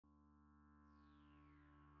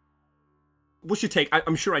What's your take?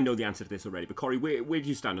 I'm sure I know the answer to this already, but Corey, where do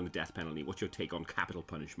you stand on the death penalty? What's your take on capital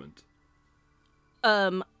punishment?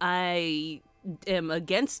 I am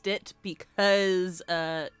against it because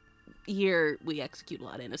here we execute a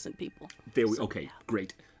lot of innocent people. Okay,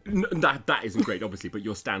 great. That isn't great, obviously, but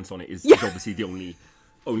your stance on it is obviously the only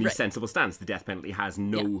right. sensible stance. The death penalty has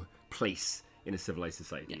no place in a civilized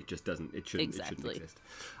society. It just doesn't. It shouldn't exist.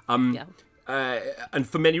 And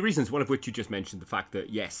for many reasons, one of which you just mentioned, the fact that,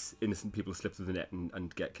 yes, innocent people slip through the net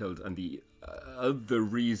and get killed. And the other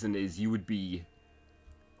reason is you would be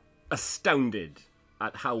astounded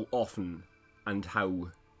at how often and how,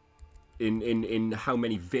 in how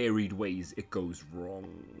many varied ways it goes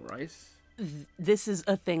wrong, right? This is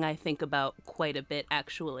a thing I think about quite a bit,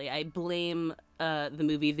 actually. I blame the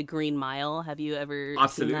movie The Green Mile. Have you ever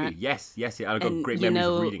seen that? Yes. I've got great memories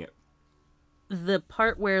of reading it. The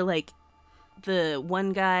part where, like, the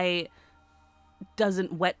one guy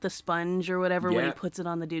doesn't wet the sponge or whatever when he puts it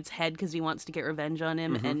on the dude's head because he wants to get revenge on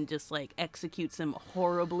him and just, like, executes him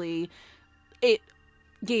horribly. It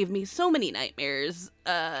gave me so many nightmares,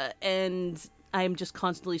 and I'm just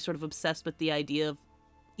constantly sort of obsessed with the idea of,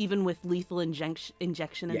 even with lethal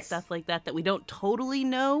injection and stuff like that we don't totally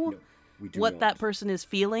know what that person is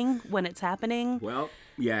feeling when it's happening. Well,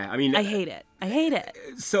 yeah, I mean... I hate it.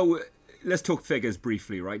 So... Let's talk figures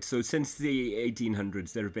briefly, right? So since the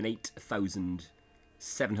 1800s, there have been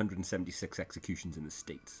 8,776 executions in the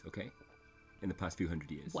States, okay? In the past few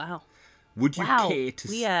hundred years. Wow. Would you care to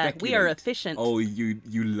speculate? We are efficient. Oh, you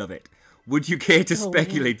love it. Would you care to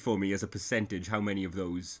speculate for me as a percentage how many of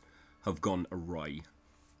those have gone awry?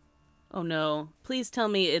 Oh, no. Please tell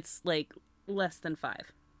me it's, like, less than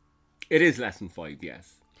 5. It is less than 5,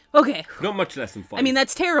 yes. Okay. Not much less than 5. I mean,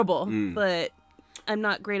 that's terrible, but... I'm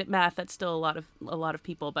not great at math. That's still a lot of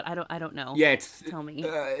people, but I don't know. Yeah, it's tell me.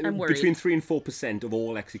 I'm worried. Between 3 and 4% of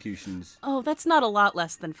all executions. Oh, that's not a lot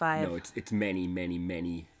less than 5. No, it's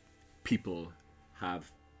many people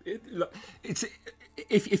have. It's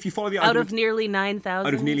if you follow the argument, out of nearly 9,000.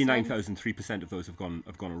 Out of nearly 9,000, 3% of those have gone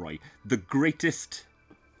awry. The greatest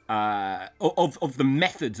of the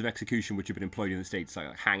methods of execution which have been employed in the States,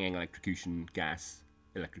 like hanging, electrocution, gas,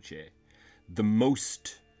 electric chair, the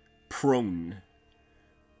most prone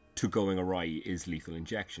to going awry is lethal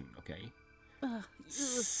injection, okay?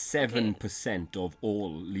 7% of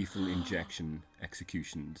all lethal injection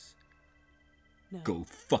executions go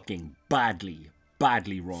fucking badly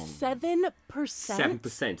wrong. 7%?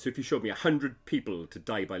 7%. So if you showed me 100 people to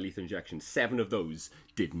die by lethal injection, 7 of those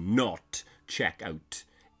did not check out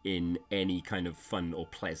in any kind of fun or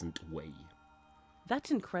pleasant way.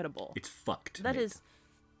 That's incredible. It's fucked. That is...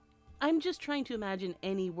 I'm just trying to imagine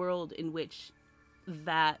any world in which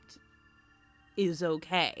that is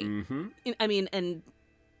okay. Mm-hmm. I mean, and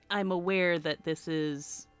I'm aware that this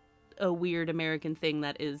is a weird American thing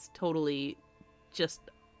that is totally just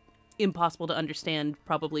impossible to understand,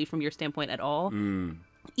 probably from your standpoint at all.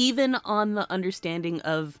 Even on the understanding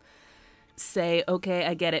of, say, okay,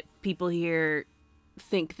 I get it, people here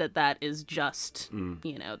think that is just,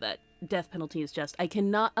 that death penalty is just. I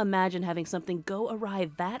cannot imagine having something go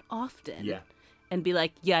awry that often. Yeah. And be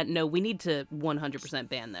like, yeah, no, we need to 100%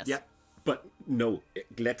 ban this. Yeah, but no,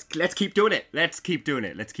 let's keep doing it. Let's keep doing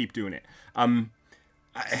it. So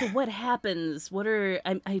what happens?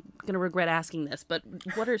 I'm going to regret asking this, but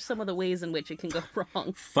what are some of the ways in which it can go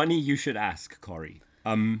wrong? Funny you should ask, Corey.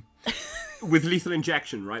 With lethal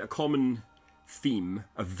injection, right, a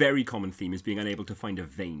very common theme is being unable to find a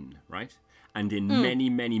vein, right? And in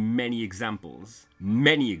many examples,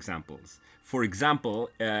 for example,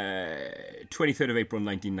 23rd of April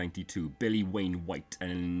 1992, Billy Wayne White, a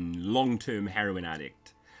long-term heroin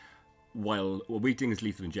addict, while awaiting his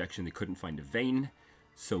lethal injection, they couldn't find a vein,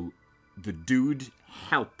 so the dude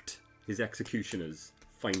helped his executioners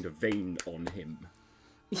find a vein on him.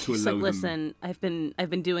 He's like, listen, I've been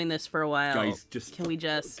doing this for a while. Guys, can we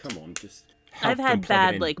just... Come on, just help I've had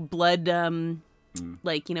bad, like, blood...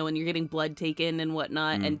 Like, when you're getting blood taken and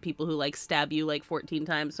whatnot, and people who, like, stab you, like, 14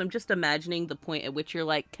 times. So I'm just imagining the point at which you're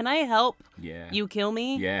like, can I help you kill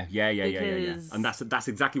me? Yeah. And that's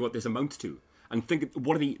exactly what this amounts to. And think,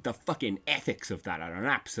 what are the fucking ethics of that are an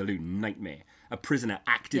absolute nightmare. A prisoner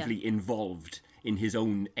actively involved in his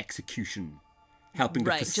own execution, helping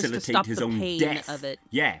to facilitate just to stop his the own pain death. Of it.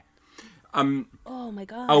 Yeah. Oh my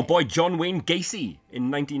god. Oh boy, John Wayne Gacy in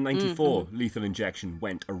 1994, lethal injection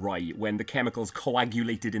went awry when the chemicals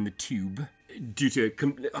coagulated in the tube due to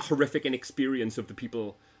a horrific inexperience of the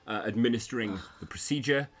people administering the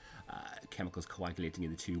procedure. Chemicals coagulating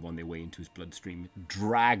in the tube on their way into his bloodstream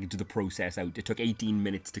dragged the process out. It took 18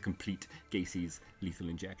 minutes to complete Gacy's lethal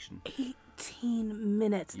injection. 18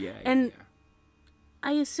 minutes. Yeah. And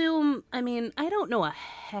I assume, I mean, I don't know a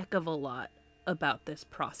heck of a lot about this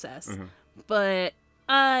process, but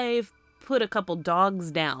I've put a couple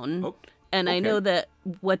dogs down, and I know that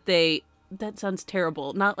that sounds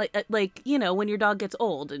terrible. Not like, you know, when your dog gets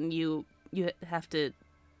old and you have to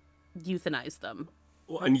euthanize them.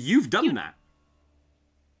 Well, and you've done that.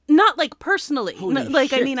 Not like personally. Holy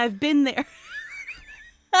shit. I mean, I've been there.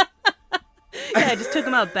 Yeah, I just took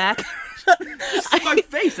them out back. My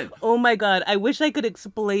face. Oh my god, I wish I could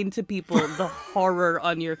explain to people the horror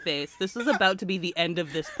on your face. This is about to be the end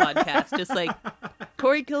of this podcast. Just like,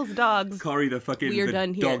 Corey kills dogs. Corey, the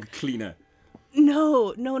fucking dog cleaner.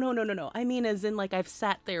 No. I mean, as in, like, I've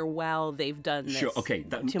sat there while they've done this. Sure, okay.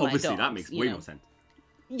 to Obviously, my dogs, that makes way more sense.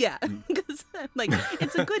 Yeah, because, like,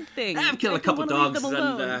 it's a good thing. I've killed a couple dogs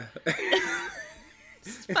and...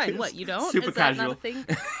 It's fine. What, you don't? Super Is that casual. not a thing?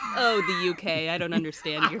 Oh, the UK. I don't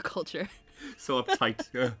understand your culture. So uptight.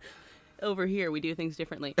 Yeah. Over here, we do things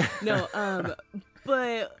differently. No,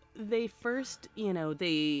 but they first, you know,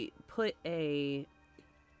 they put it's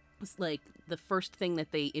like the first thing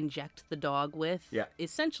that they inject the dog with. Yeah.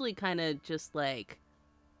 Essentially, kind of just like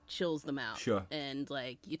chills them out. Sure. And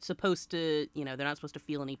like it's supposed to, you know, they're not supposed to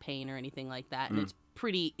feel any pain or anything like that, and it's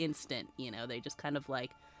pretty instant. You know, they just kind of like.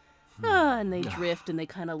 And they drift and they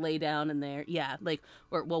kind of lay down in there. Yeah, like,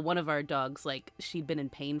 one of our dogs, like, she'd been in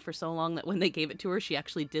pain for so long that when they gave it to her, she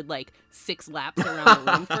actually did, like, 6 laps around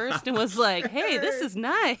the room first and was like, hey, this is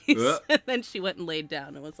nice. And then she went and laid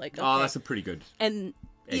down and was like, okay. Oh, that's a pretty good And,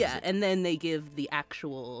 exit. yeah, and then they give the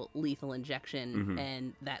actual lethal injection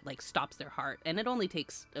and that, like, stops their heart. And it only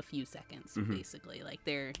takes a few seconds, basically. Like,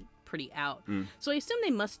 they're pretty out. So I assume they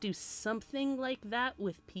must do something like that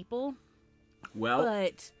with people. Well...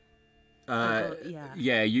 But...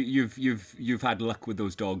 yeah, you've had luck with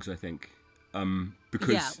those dogs, I think,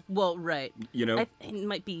 because yeah, well, right, you know, it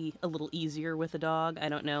might be a little easier with a dog. I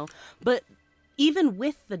don't know, but even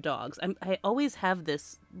with the dogs, I always have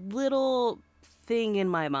this little thing in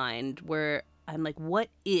my mind where I'm like, what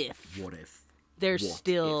if they're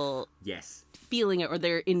still feeling it, or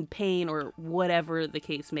they're in pain, or whatever the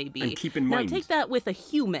case may be? And keep in mind, now take that with a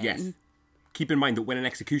human. Yes. Keep in mind that when an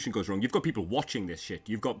execution goes wrong, you've got people watching this shit.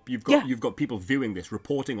 You've got people viewing this,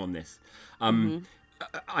 reporting on this.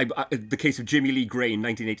 The case of Jimmy Lee Gray in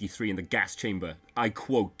 1983 in the gas chamber. I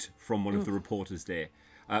quote from one of the reporters there,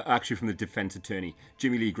 actually from the defense attorney.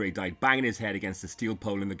 Jimmy Lee Gray died banging his head against a steel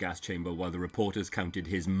pole in the gas chamber while the reporters counted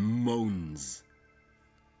his moans.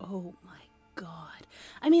 Oh my god!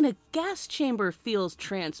 I mean, a gas chamber feels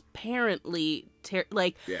transparently you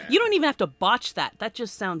don't even have to botch that. That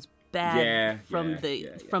just sounds bad from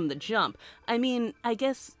the jump. I mean, I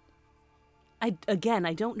guess I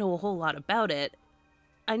don't know a whole lot about it.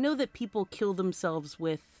 I know that people kill themselves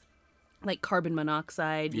with like carbon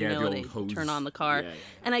monoxide, you know, they turn on the car.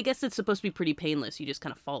 And I guess it's supposed to be pretty painless. You just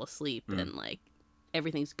kind of fall asleep and like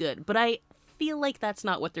everything's good. But I feel like that's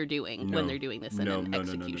not what they're doing when they're doing this in an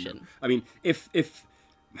execution. No. I mean, if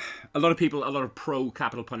a lot of pro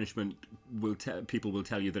capital punishment people will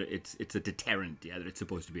tell you that it's a deterrent, that it's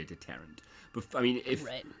supposed to be a deterrent. But I mean,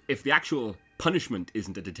 if the actual punishment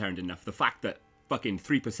isn't a deterrent enough, the fact that fucking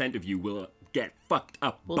 3% of you will get fucked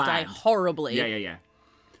up, will die horribly.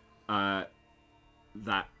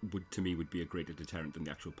 That would be a greater deterrent than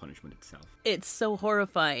the actual punishment itself. It's so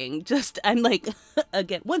horrifying. I'm like,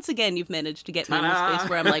 once again, you've managed to get me in a space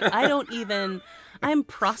where I'm like, I'm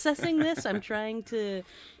processing this. I'm trying to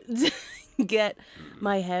get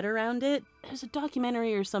my head around it. There's a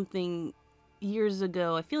documentary or something years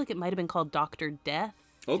ago. I feel like it might have been called Dr. Death.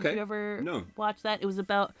 Okay. Did you ever watch that? It was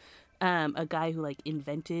about a guy who like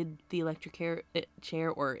invented the electric chair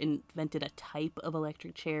or invented a type of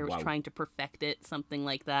electric chair, was trying to perfect it, something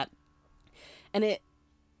like that. And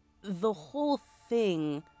the whole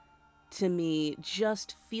thing to me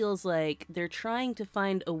just feels like they're trying to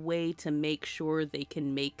find a way to make sure they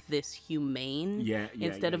can make this humane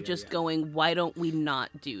instead of just going, why don't we not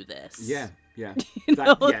do this? Yeah.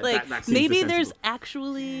 That maybe there's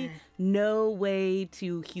actually no way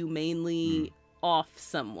to humanely off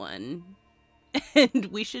someone, and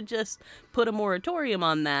we should just put a moratorium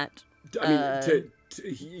on that. I mean,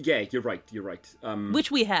 you're right. Which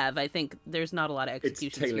we have. I think there's not a lot of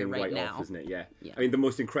executions here right now. Off, isn't it? Yeah. I mean, the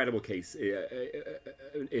most incredible case in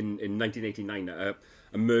 1989,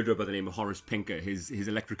 a murderer by the name of Horace Pinker, his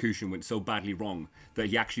electrocution went so badly wrong that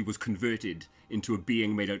he actually was converted into a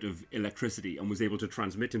being made out of electricity and was able to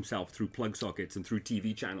transmit himself through plug sockets and through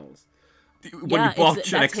TV channels. When you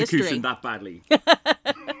botch an execution history. That badly.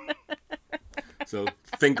 So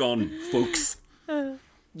think on, folks.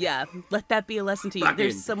 Yeah, let that be a lesson to you.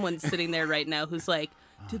 There's someone sitting there right now who's like,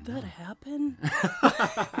 Did that happen?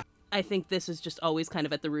 I think this is just always kind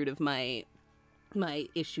of at the root of my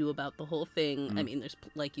issue about the whole thing. I mean, there's,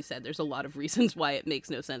 like you said, there's a lot of reasons why it makes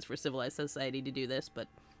no sense for civilized society to do this, but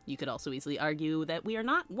you could also easily argue that we are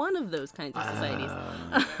not one of those kinds of societies.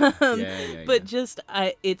 But just,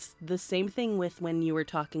 it's the same thing with when you were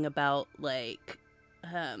talking about, like,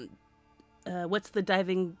 what's the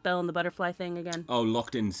diving bell and the butterfly thing again? Oh,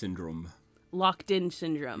 locked-in syndrome. Locked-in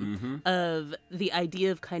syndrome of the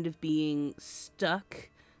idea of kind of being stuck,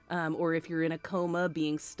 or if you're in a coma,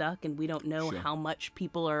 being stuck, and we don't know how much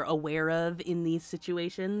people are aware of in these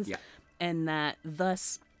situations. Yeah. And that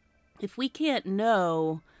thus, if we can't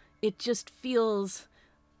know, it just feels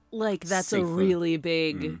like that's safer. A really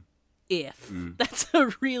big if. That's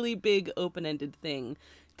a really big open-ended thing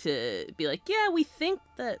to be like, yeah, we think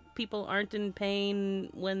that people aren't in pain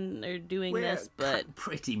when they're doing this, but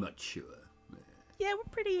pretty much sure. Yeah,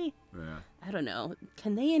 we're pretty... Yeah. I don't know.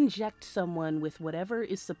 Can they inject someone with whatever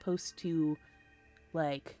is supposed to,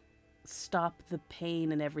 like, stop the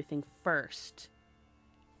pain and everything first,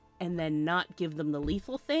 and then not give them the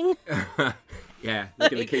lethal thing? Yeah,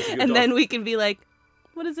 like in the case of your and dog. then we can be like,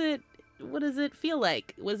 what does it feel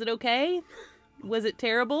like? Was it okay? Was it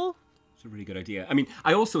terrible? It's a really good idea. I mean,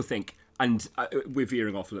 I also think, and we're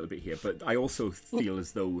veering off a little bit here, but I also feel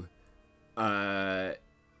as though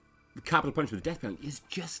capital punishment, the death penalty, is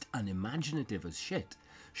just unimaginative as shit.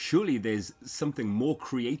 Surely there's something more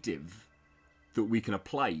creative that we can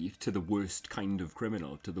apply to the worst kind of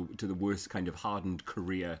criminal, to the worst kind of hardened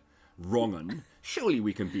career wrong'un. Surely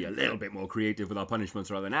we can be a little bit more creative with our punishments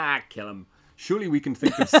rather than, kill him. Surely we can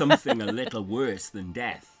think of something a little worse than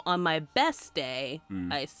death. On my best day,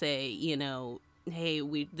 I say, hey,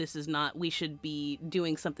 we should be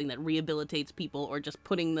doing something that rehabilitates people, or just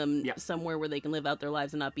putting them somewhere where they can live out their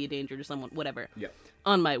lives and not be a danger to someone, whatever. Yeah.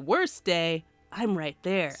 On my worst day, I'm right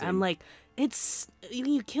there. Same. I'm like,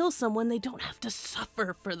 you kill someone, they don't have to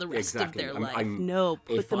suffer for the rest of their life. No,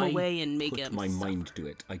 put them away and make them my suffer. mind to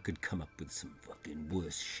it, I could come up with some fucking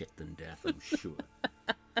worse shit than death, I'm sure.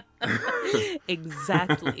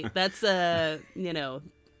 Exactly. That's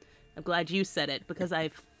I'm glad you said it, because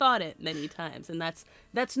I've thought it many times, and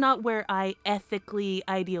that's not where I ethically,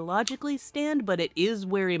 ideologically stand, but it is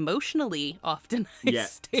where emotionally often I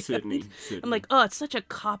stand. Certainly. I'm like, oh, it's such a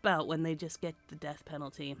cop-out when they just get the death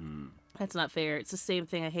penalty. That's not fair. It's the same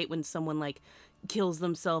thing I hate when someone, like, kills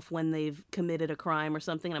themselves when they've committed a crime or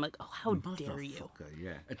something, and I'm like, oh, how dare you?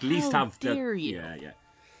 Yeah. At least have the... dare you? Yeah.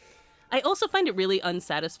 I also find it really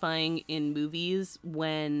unsatisfying in movies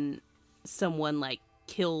when someone, like,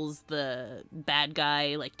 kills the bad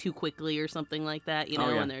guy, like, too quickly or something like that,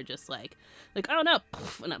 and they're just like, oh no,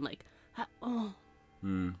 and I'm like,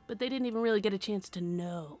 but they didn't even really get a chance to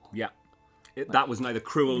know. Yeah. That was neither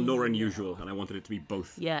cruel nor unusual, and I wanted it to be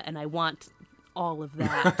both. Yeah, and I want all of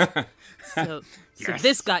that. So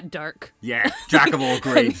this got dark. Yeah, jack of all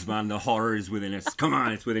grades, man. The horror is within us. Come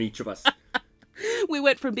on, it's within each of us. We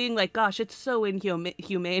went from being like, gosh, it's so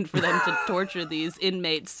inhumane for them to torture these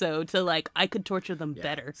inmates, to like, I could torture them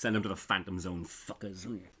better. Send them to the Phantom Zone, fuckers.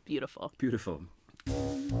 Beautiful.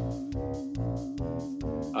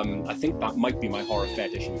 I think that might be my horror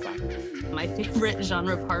fetish, in fact. My favorite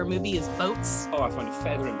genre of horror movie is boats. Oh, I found a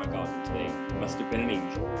feather in my garden today. It must have been an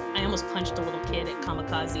angel. I almost punched a little kid at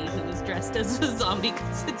Kamikaze who was dressed as a zombie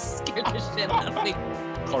because it scared the shit out of me.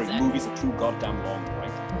 Corey, movies are too goddamn long, right?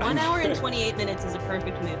 1 hour and 28 minutes is a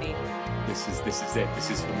perfect movie. This is it. This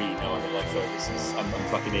is for me now. I'm a lifer. I'm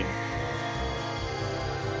fucking in.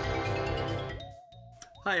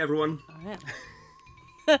 Hi, everyone. Oh,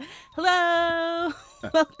 yeah. Hello.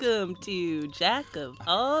 Welcome to Jack of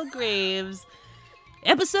All Graves,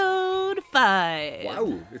 episode 5.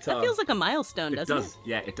 Wow, that feels like a milestone, doesn't it?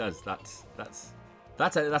 Yeah, it does. That's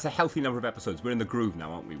a healthy number of episodes. We're in the groove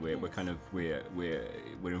now, aren't we? We're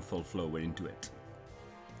in full flow. We're into it.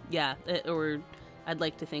 Yeah, or I'd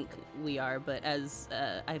like to think we are, but as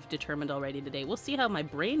I've determined already today, we'll see how my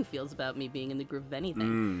brain feels about me being in the groove of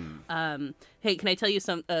anything. Hey, can I tell you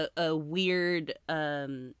a weird,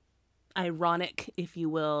 ironic, if you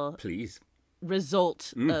will, please,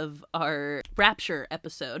 result of our Rapture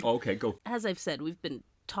episode? Okay, go. As I've said, we've been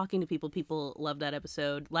talking to people. People love that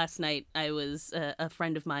episode. Last night, I was a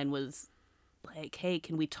friend of mine was like, hey,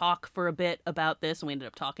 can we talk for a bit about this? And we ended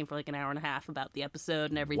up talking for like an hour and a half about the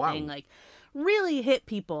episode and everything. Wow. Like, really hit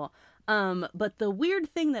people. But the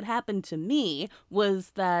weird thing that happened to me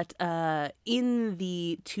was that in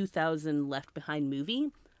the 2000 Left Behind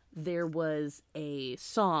movie, there was a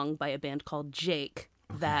song by a band called Jake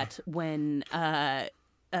that when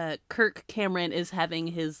Kirk Cameron is having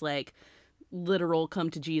his like literal come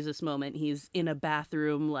to Jesus moment. He's in a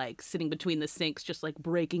bathroom, like sitting between the sinks, just like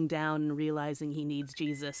breaking down and realizing he needs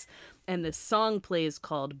Jesus. And this song plays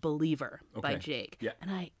called Believer by Jake. Yeah.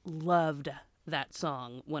 And I loved that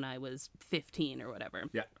song when I was 15 or whatever.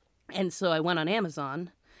 Yeah. And so I went on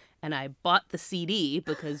Amazon and I bought the CD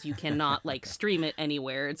because you cannot like stream it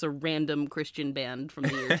anywhere. It's a random Christian band from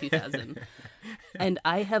the year 2000. And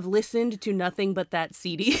I have listened to nothing but that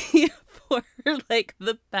CD for like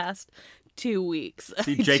the past 2 weeks.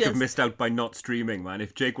 See, Jake have missed out by not streaming, man.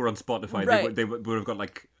 If Jake were on Spotify, Right. they would have got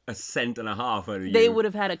like a cent and a half out of you. They would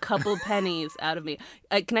have had a couple pennies out of me.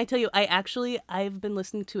 Can I tell you, I've been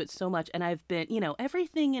listening to it so much, and I've been,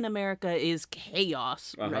 everything in America is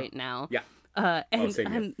chaos right now. Yeah. And same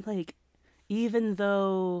here. I'm like, even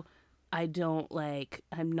though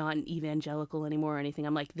I'm not an evangelical anymore or anything,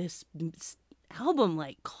 I'm like, this album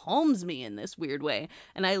like calms me in this weird way.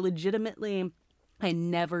 And I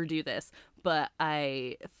never do this, but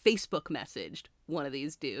I Facebook messaged one of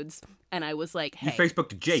these dudes, and I was like, hey. You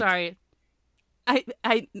Facebooked Jake. Sorry.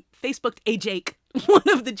 I Facebooked a Jake, one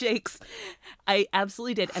of the Jakes. I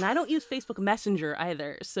absolutely did. And I don't use Facebook Messenger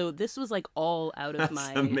either. So this was like all out of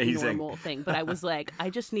my normal thing. But I was like, I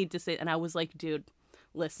just need to say, and I was like, dude,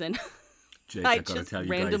 listen. Jake, I gotta just tell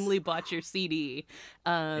you randomly guys, bought your CD.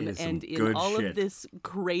 it is some And in good all shit. of this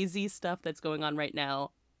crazy stuff that's going on right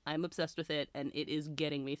now, I'm obsessed with it, and it is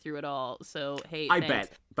getting me through it all. So, hey, I thanks.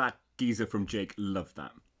 bet that geezer from Jake loved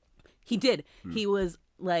that. He did. He was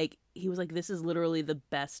like, this is literally the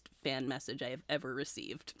best fan message I have ever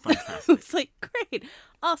received. Fantastic. I was like, great,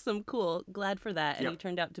 awesome, cool, glad for that. And Yep. he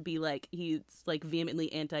turned out to be like, he's like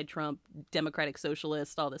vehemently anti-Trump, democratic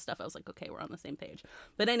socialist, all this stuff. I was like, okay, we're on the same page.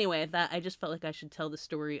 But anyway, I just felt like I should tell the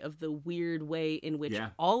story of the weird way in which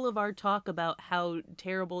all of our talk about how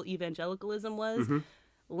terrible evangelicalism was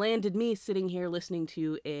landed me sitting here listening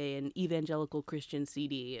to an evangelical Christian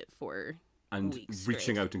CD for And weeks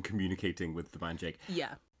reaching straight. out and communicating with the man Jake.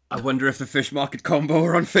 Yeah. I wonder if the Fish Market Combo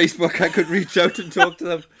are on Facebook. I could reach out and talk to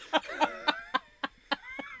them.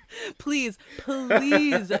 Please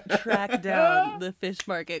track down the Fish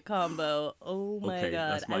Market Combo. Oh my Okay,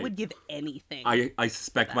 god. that's I would give anything. I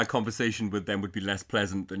suspect my conversation with them would be less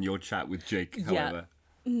pleasant than your chat with Jake, however.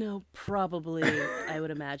 No, probably, I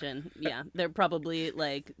would imagine. Yeah, they're probably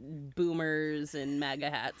like boomers and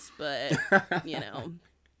MAGA hats, but,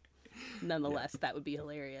 nonetheless, that would be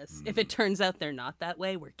hilarious. If it turns out they're not that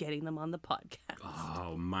way, we're getting them on the podcast.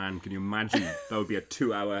 Oh, man, can you imagine? That would be a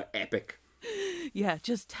 2-hour epic. Yeah,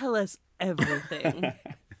 just tell us everything.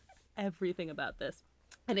 Everything about this.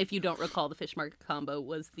 And if you don't recall, the Fish Market Combo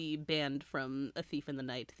was the band from A Thief in the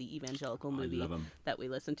Night, the evangelical movie love 'em. that we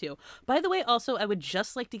listened to. By the way, also, I would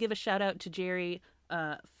just like to give a shout out to Jerry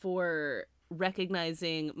for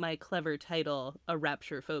recognizing my clever title, A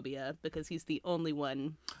Rapture Phobia, because he's the only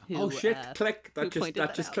one who Oh, shit, click. who That pointed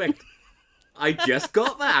just out. clicked. I just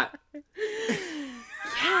got that.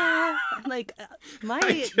 Yeah, like my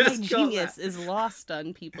just got genius that. is lost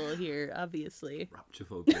on people here, obviously.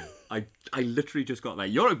 Rapturephobia. I literally just got that.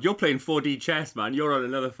 You're playing 4D chess, man. You're on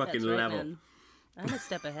another fucking That's right, level. man. I'm a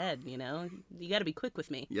step ahead, You got to be quick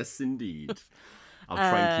with me. Yes, indeed. I'll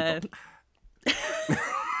try and keep up.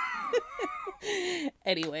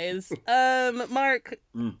 Anyways, Mark,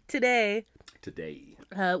 today Today.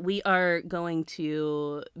 we are going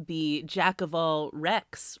to be jack of all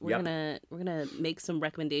recs. We're Yep. gonna make some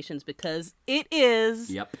recommendations because it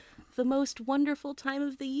is Yep. the most wonderful time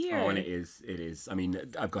of the year. Oh, and it is. I mean,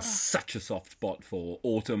 I've got such a soft spot for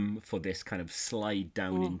autumn, for this kind of slide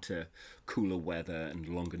down into cooler weather and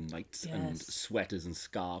longer nights and Yes. sweaters and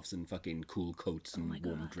scarves and fucking cool coats and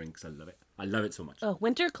warm drinks. I love it. I love it so much. Oh,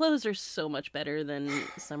 winter clothes are so much better than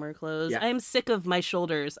summer clothes. Yeah. I'm sick of my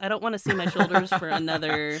shoulders. I don't want to see my shoulders for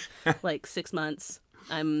another 6 months.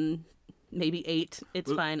 I'm maybe 8.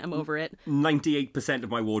 It's fine. I'm over it. 98% of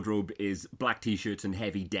my wardrobe is black t-shirts and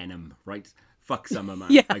heavy denim, right? Fuck summer, man.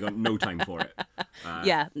 Yeah. I got no time for it.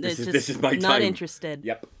 Yeah, this it's is- just this is my not time. interested.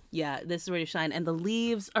 Yep. Yeah, this is where you shine. And the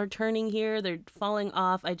leaves are turning here. They're falling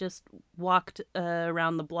off. I just walked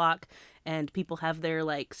around the block and people have their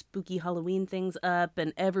like spooky Halloween things up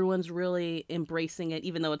and everyone's really embracing it,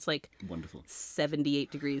 even though it's like Wonderful.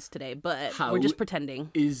 78 degrees today. But How we're just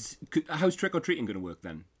pretending. How's trick-or-treating going to work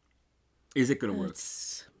then? Is it going to work?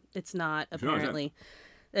 It's not, not, is it? apparently.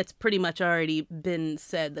 It's pretty much already been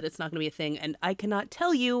said that it's not going to be a thing. And I cannot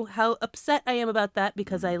tell you how upset I am about that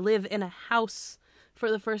because I live in a house for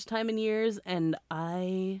the first time in years and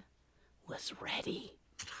I was ready.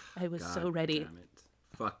 I was so ready. Damn it.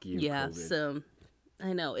 Fuck you, Yeah, COVID. so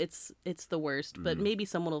I know it's the worst, but maybe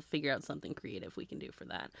someone will figure out something creative we can do for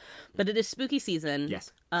that. But it is spooky season.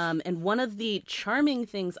 Yes. And one of the charming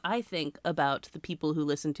things I think about the people who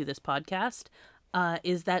listen to this podcast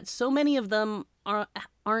is that so many of them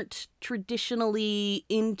aren't traditionally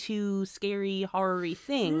into scary, horror-y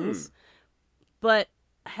things, but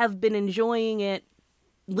have been enjoying it,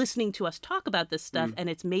 listening to us talk about this stuff, and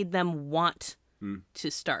it's made them want to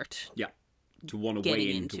start. Yeah. To want to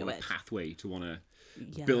weigh into a pathway, to want to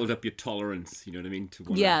build up your tolerance, you know what I mean? To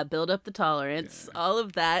wanna... build up the tolerance, all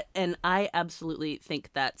of that. And I absolutely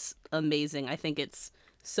think that's amazing. I think it's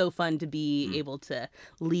so fun to be able to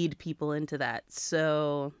lead people into that.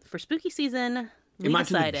 So for spooky season,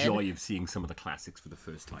 imagine the joy of seeing some of the classics for the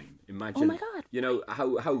first time. Imagine, oh my God. You know,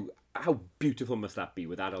 how beautiful must that be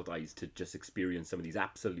with adult eyes to just experience some of these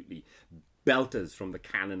absolutely belters from the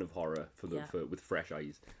canon of horror with fresh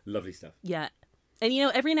eyes. Lovely stuff. Yeah. And, you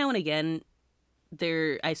know, every now and again,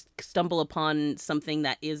 I stumble upon something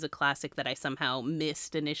that is a classic that I somehow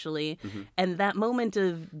missed initially. And that moment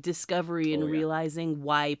of discovery and realizing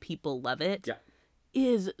why people love it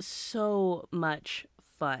is so much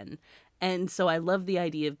fun. And so I love the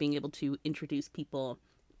idea of being able to introduce people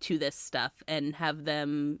to this stuff and have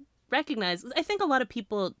them recognize. I think a lot of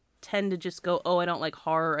people tend to just go, oh, I don't like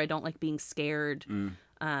horror. I don't like being scared.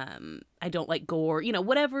 I don't like gore. You know,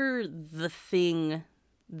 whatever the thing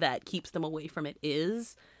that keeps them away from it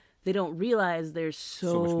is, they don't realize there's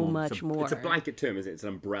so much more. It's a blanket term, isn't it? It's an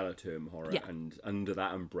umbrella term, horror. Yeah. And under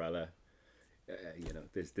that umbrella, you know,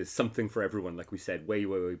 there's something for everyone, like we said way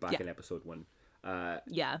back in episode 1.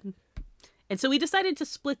 Yeah. And so we decided to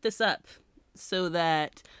split this up so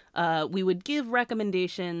that we would give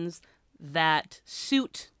recommendations that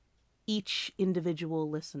suit each individual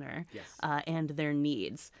listener and their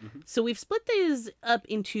needs. So we've split these up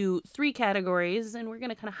into 3 categories, and we're going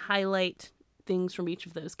to kind of highlight things from each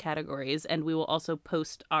of those categories, and we will also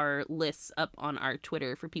post our lists up on our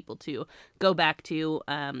Twitter for people to go back to.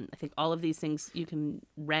 I think all of these things you can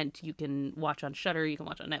rent, you can watch on Shudder, you can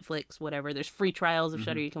watch on Netflix, whatever. There's free trials of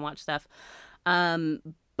Shudder, you can watch stuff.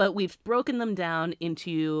 But we've broken them down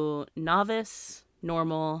into novice,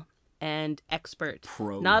 normal, and expert.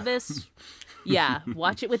 Pro. Novice,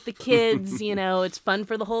 watch it with the kids, you know, it's fun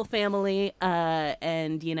for the whole family,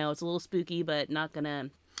 and, you know, it's a little spooky, but not gonna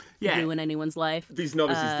ruin anyone's life. These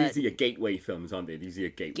novices, these are your gateway films, aren't they? These are your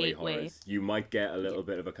gateway horrors. You might get a little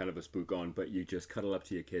bit of a kind of a spook on, but you just cuddle up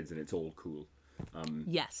to your kids and it's all cool.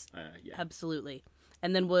 Yes, absolutely.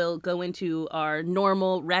 And then we'll go into our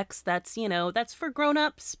normal Rex. That's, you know, that's for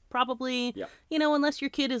grown-ups, probably. Yeah. You know, unless your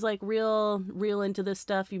kid is, like, real into this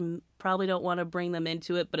stuff, you probably don't want to bring them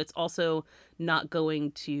into it, but it's also not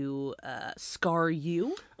going to scar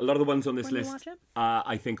you. A lot of the ones on this list,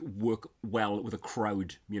 I think, work well with a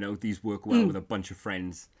crowd. You know, these work well with a bunch of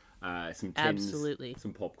friends. Some tins,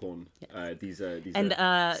 some popcorn. Yes. These are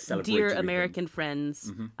dear American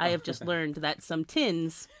friends, I have just learned that some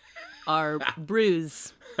tins are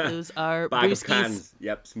brews. Those are bag brewskis. Of cans.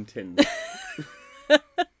 Yep, some tins.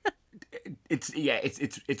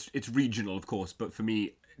 It's regional, of course, but for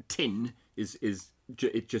me, tin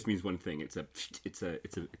it just means one thing. It's a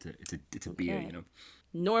beer, you know.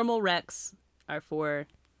 Normal Rex are for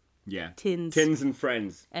tins and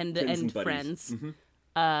friends and friends.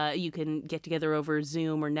 You can get together over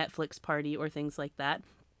Zoom or Netflix party or things like that.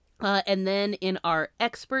 And then in our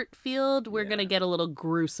expert field, we're going to get a little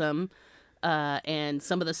gruesome. And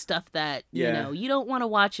some of the stuff that, you know, you don't want to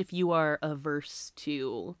watch if you are averse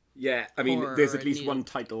to. Yeah, I mean, there's at least one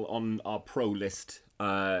title on our pro list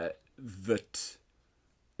that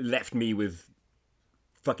left me with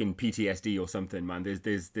fucking PTSD or something, man.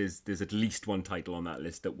 There's at least one title on that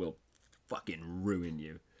list that will fucking ruin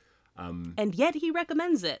you. And yet he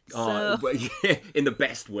recommends it. So. In the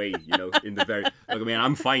best way, you know. In the very, I mean,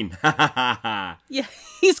 I'm fine. Yeah,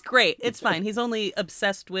 he's great. It's fine. He's only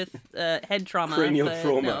obsessed with head trauma. Cranial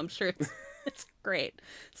trauma. No, I'm sure it's great.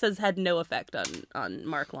 Says had no effect on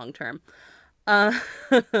Mark long term. So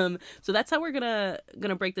that's how we're gonna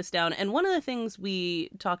break this down. And one of the things we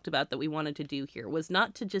talked about that we wanted to do here was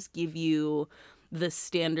not to just give you the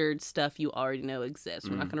standard stuff you already know exists.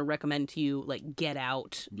 We're not going to recommend to you, like, Get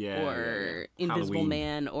Out or Invisible Halloween.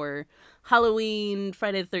 Man or Halloween,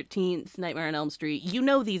 Friday the 13th, Nightmare on Elm Street. You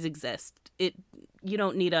know these exist. You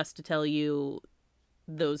don't need us to tell you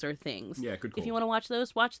those are things. Yeah, good call. If you want to watch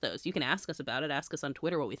those. You can ask us about it. Ask us on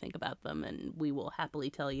Twitter what we think about them, and we will happily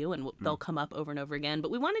tell you, and they'll come up over and over again.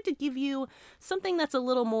 But we wanted to give you something that's a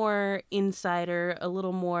little more insider, a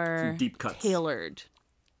little more deep cuts. Tailored.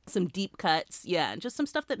 Some deep cuts, just some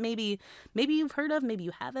stuff that maybe you've heard of, maybe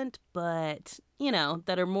you haven't, but, you know,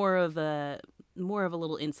 that are more of a more of a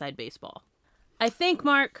little inside baseball. I think,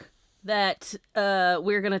 Mark, that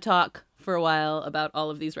we're going to talk for a while about all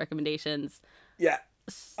of these recommendations. Yeah,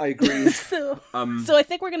 I agree. So I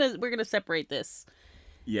think we're gonna separate this.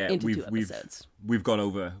 Yeah, into two episodes. We've gone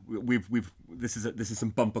over. This is some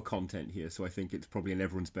bumper content here, so I think it's probably in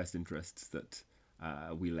everyone's best interests that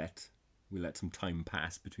we let some time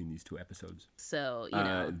pass between these two episodes. So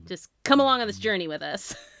just come along on this journey with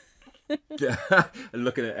us.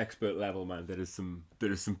 Looking at expert level, man, there is some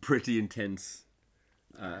pretty intense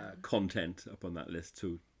content up on that list.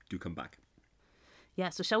 So do come back. Yeah.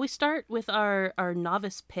 So shall we start with our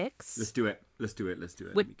novice picks? Let's do it. Let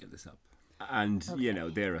me get this up. And okay.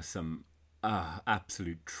 There are some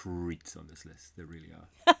absolute treats on this list. There really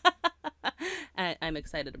are. I'm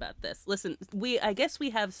excited about this. Listen, I guess we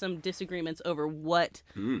have some disagreements over what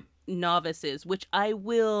novice is, which I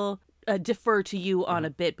will defer to you on a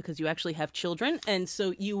bit because you actually have children, and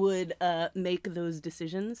so you would make those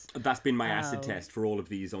decisions. That's been my acid test for all of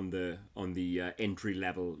these on the entry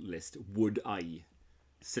level list. Would I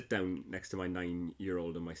sit down next to my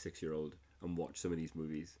 9-year-old and my 6-year-old and watch some of these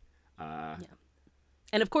movies? Yeah.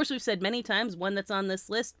 And of course, we've said many times, one that's on this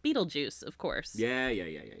list, Beetlejuice, of course. Yeah,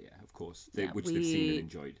 of course. Which they've seen and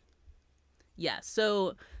enjoyed. Yeah,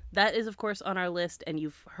 so that is, of course, on our list, and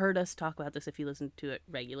you've heard us talk about this if you listen to it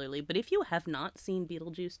regularly. But if you have not seen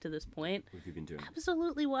Beetlejuice to this point, what have you been doing?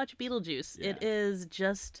 Absolutely watch Beetlejuice. Yeah. It is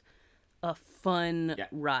just a fun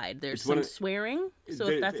ride. There's some swearing, so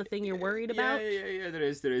if that's a thing you're worried about. Yeah, there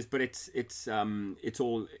is. But it's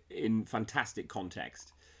all in fantastic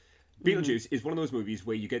context. Beetlejuice is one of those movies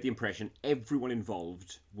where you get the impression everyone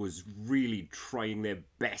involved was really trying their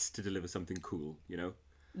best to deliver something cool,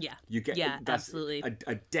 Yeah. You get that's absolutely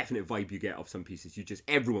a definite vibe you get off some pieces.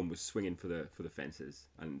 Everyone was swinging for the fences,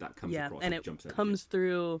 and that comes across. And it comes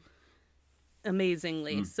through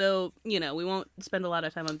amazingly. So, we won't spend a lot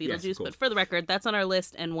of time on Beetlejuice, but for the record, that's on our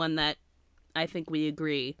list and one that I think we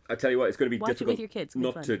agree. I tell you what, it's going to be Watch difficult it with your kids.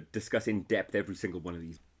 not to discuss in depth every single one of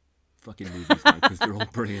these fucking movies, man, because they're all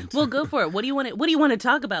brilliant. Well, go for it. What do you want to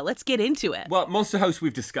talk about? Let's get into it. Well, Monster House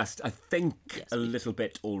we've discussed, I think, a little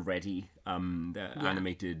bit already. The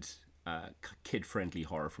animated, kid-friendly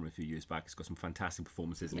horror from a few years back. It's got some fantastic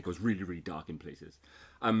performances, and it goes really, really dark in places.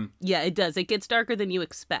 Yeah, it does. It gets darker than you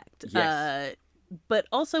expect. Yes. But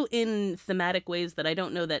also in thematic ways that I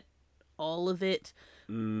don't know that all of it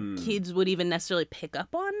kids would even necessarily pick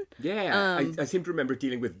up on. Yeah, I seem to remember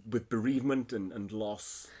dealing with bereavement and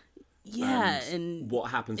loss. Yeah, and what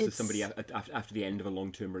happens to somebody after the end of a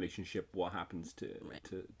long-term relationship? What happens to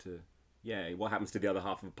what happens to the other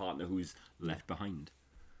half of a partner who's left behind?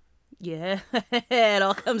 Yeah, it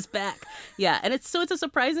all comes back. Yeah, and it's a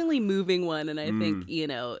surprisingly moving one, and I think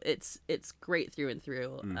it's great through and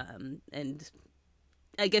through. And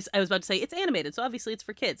I guess I was about to say it's animated, so obviously it's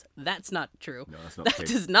for kids. That's not true. No, that's not that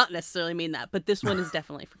does not necessarily mean that, but this one is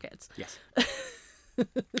definitely for kids. Yes.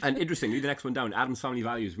 And interestingly, the next one down, Addams Family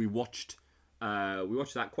Values, we watched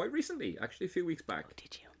that quite recently, actually a few weeks back. Oh,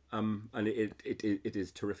 did you? And it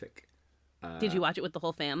is terrific. Did you watch it with the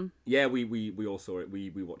whole fam? Yeah, we all saw it. We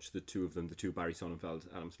watched the two of them, the two Barry Sonnenfeld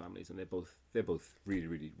Addams families, and they're both really,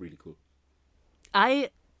 really, really cool. I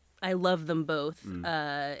love them both,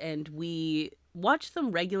 and we watch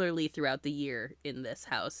them regularly throughout the year in this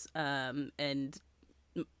house. And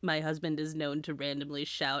my husband is known to randomly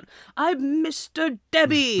shout, "I'm Mr.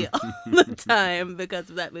 Debbie" all the time because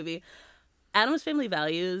of that movie. Addams Family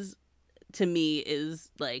Values, to me,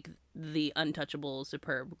 is like the untouchable,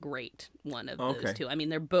 superb, great one of those two. I mean,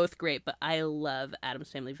 they're both great, but I love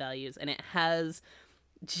Addams Family Values, and it has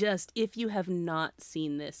just, if you have not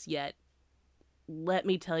seen this yet, let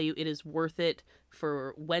me tell you, it is worth it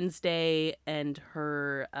for Wednesday and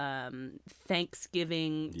her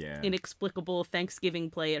Thanksgiving, inexplicable Thanksgiving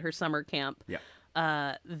play at her summer camp.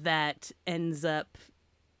 Yeah. That ends up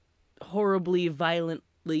horribly,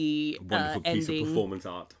 violently wonderful piece ending. Of performance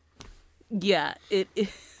art. Yeah, it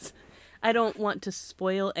is. I don't want to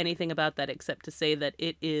spoil anything about that except to say that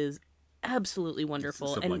it is absolutely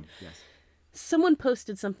wonderful. And someone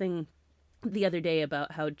posted something the other day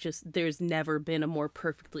about how just there's never been a more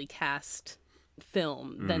perfectly cast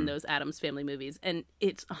film than those Addams Family movies, and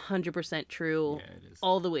it's 100% true. Yeah, it is.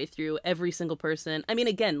 All the way through. Every single person. I mean,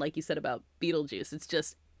 again, like you said about Beetlejuice, it's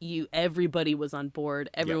just everybody was on board,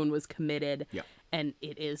 everyone was committed, and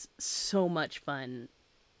it is so much fun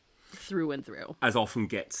through and through. As often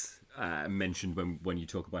gets mentioned when you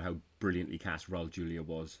talk about how brilliantly cast Raul Julia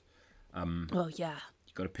was. Oh yeah,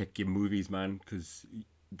 you got to pick your movies, man, because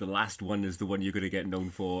the last one is the one you're going to get known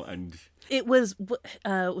for. And it was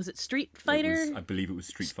it Street Fighter? I believe it was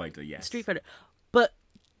Street Fighter. Yes, Street Fighter. But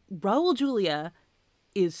Raul Julia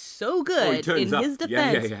is so good in his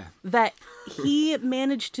Yeah, defense that he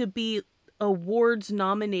managed to be awards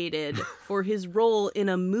nominated for his role in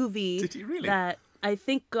a movie Did he really? that I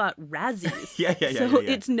think got Razzies. Yeah. So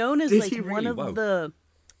it's known as Did like he really? one of Wow. the...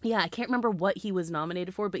 Yeah, I can't remember what he was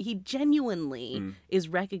nominated for, but he genuinely is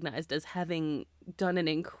recognized as having done an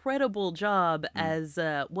incredible job as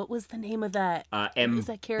what was the name of that? M. Was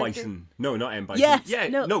that character? Bison. No, not M. Bison. Yes. Yeah.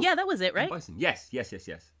 No. Yeah, that was it, M. right? Bison. Yes.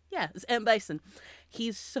 Yeah, it's M. Bison.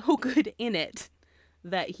 He's so good in it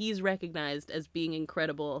that he's recognized as being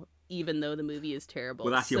incredible, even though the movie is terrible.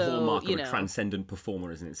 Well, that's your hallmark of a transcendent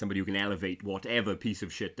performer, isn't it? Somebody who can elevate whatever piece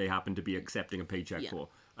of shit they happen to be accepting a paycheck for.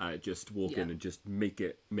 Just walk in and just make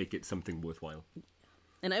it something worthwhile.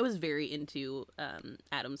 And I was very into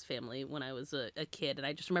Addams Family when I was a kid, and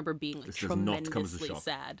I just remember being like This does not come as a tremendously shock.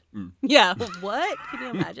 sad. Yeah, what? Can you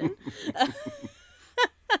imagine?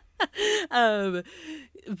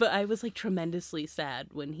 But I was like tremendously sad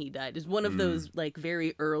when he died. It's one of those like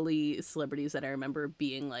very early celebrities that I remember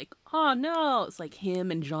being like, oh no. It's like him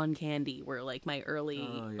and John Candy were like my early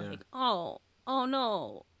like, oh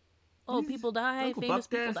no. Oh, people die, Uncle famous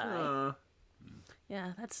Buck people death? die.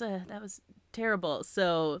 Yeah, that was terrible.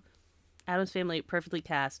 So Addams Family, perfectly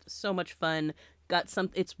cast, so much fun.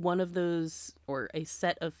 It's one of those, or a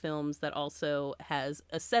set of films that also has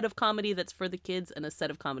a set of comedy that's for the kids and a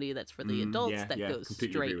set of comedy that's for the adults that goes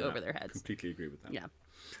straight over their heads. Completely agree with that.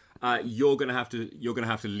 Yeah. You're gonna have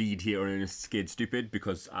to lead here on Ernest Scared Stupid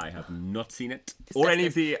because I have not seen it or any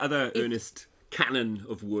of the other Ernest canon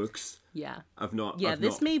of works. Yeah. I've not. Yeah,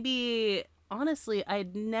 this may be, honestly,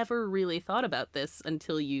 I'd never really thought about this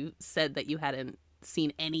until you said that you hadn't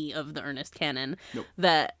seen any of the Ernest canon. Nope.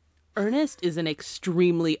 That Ernest is an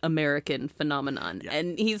extremely American phenomenon. Yeah.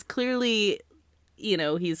 And he's clearly,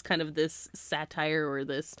 he's kind of this satire or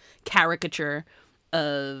this caricature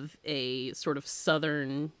of a sort of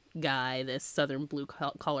Southern guy, this Southern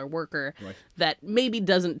blue-collar worker, that maybe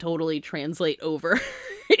doesn't totally translate over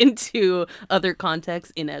into other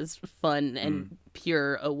contexts in as fun and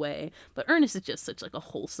pure a way. But Ernest is just such like a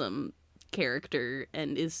wholesome character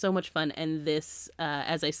and is so much fun. And this,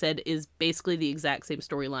 as I said, is basically the exact same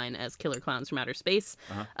storyline as Killer Clowns from Outer Space,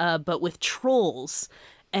 but with trolls.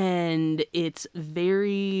 And it's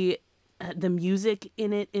very... the music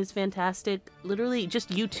in it is fantastic. Literally, just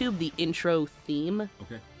YouTube the intro theme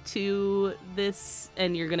to this,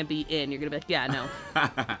 and you're gonna be in. You're gonna be like, yeah, no,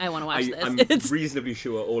 I want to watch this. I'm reasonably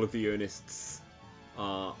sure all of the Ernests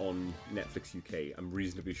are on Netflix UK. I'm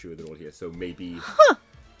reasonably sure they're all here, so maybe...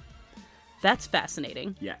 That's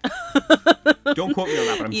fascinating. Yeah. Don't quote me on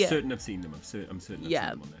that, but I'm certain I've seen them. I'm certain I've seen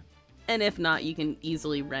them on there. And if not, you can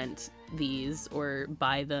easily rent these or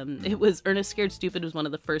buy them. It was Ernest Scared Stupid was one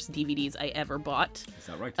of the first DVDs I ever bought. Is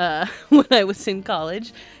that right? When I was in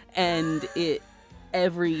college, and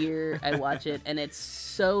every year I watch it, and it's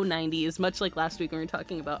so 90s. Much like last week when we were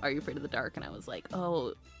talking about Are You Afraid of the Dark, and I was like,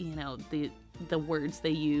 oh, the words they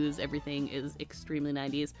use, everything is extremely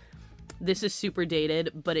 90s. This is super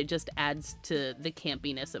dated, but it just adds to the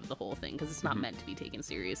campiness of the whole thing because it's not meant to be taken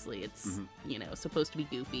seriously. It's supposed to be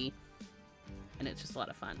goofy, and it's just a lot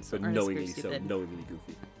of fun. So but knowingly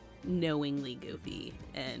goofy. Knowingly goofy,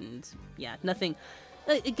 and yeah, nothing.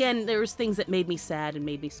 Again, there was things that made me sad and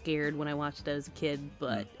made me scared when I watched it as a kid,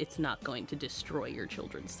 but it's not going to destroy your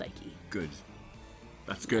children's psyche. Good.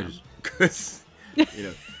 That's good. Because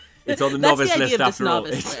it's on the novice list after all.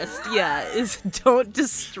 List. Yeah, is don't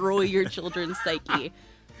destroy your children's psyche.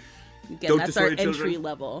 Again, that's our entry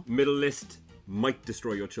level. Middle list might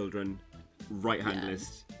destroy your children. Right hand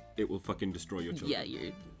list, it will fucking destroy your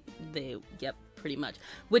children. Yeah, pretty much.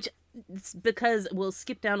 Which, because we'll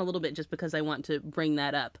skip down a little bit just because I want to bring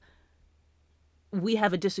that up. We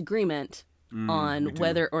have a disagreement on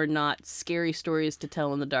whether or not Scary Stories to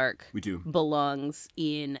Tell in the Dark belongs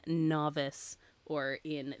in novice or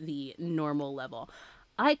in the normal level.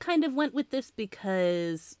 I kind of went with this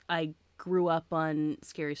because I grew up on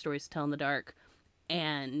Scary Stories to Tell in the Dark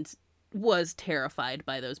and was terrified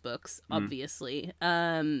by those books, obviously.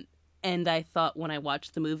 And I thought when I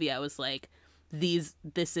watched the movie, I was like, this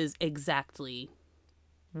is exactly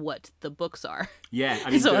what the books are. Yeah. I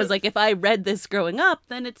mean, so I was like, if I read this growing up,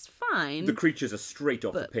 then it's fine. The creatures are straight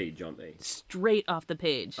off the page, aren't they? Straight off the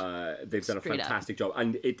page. They've done a fantastic job.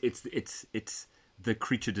 And it's the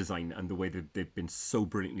creature design and the way that they've been so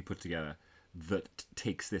brilliantly put together that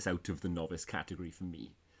takes this out of the novice category for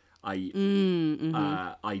me. I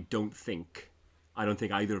don't think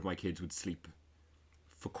either of my kids would sleep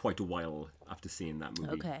for quite a while after seeing that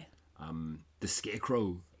movie. Okay. The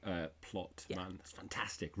Scarecrow plot, man, that's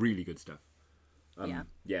fantastic. Really good stuff. Yeah,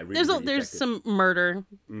 really, There's really there's effective. some murder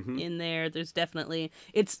in there. There's definitely,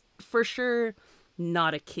 it's for sure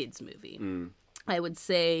not a kids movie. I would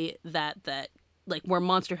say that like where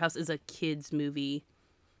Monster House is a kids movie,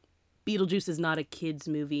 Beetlejuice is not a kids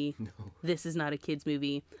movie. No. This is not a kids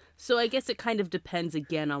movie. So I guess it kind of depends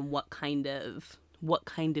again on what kind of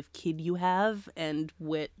kid you have and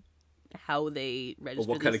how they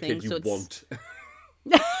register Or what these kind of things. kid you want.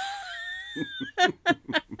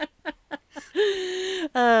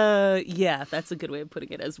 Yeah, that's a good way of putting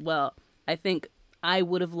it as well. I think I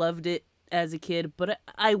would have loved it as a kid, but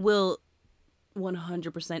I will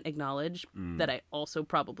 100% acknowledge that I also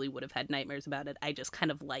probably would have had nightmares about it. I just kind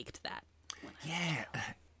of liked that. Yeah,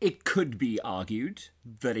 it could be argued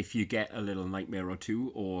that if you get a little nightmare or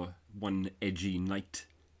two, or one edgy night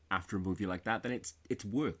after a movie like that, then it's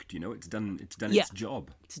worked. You know, it's done its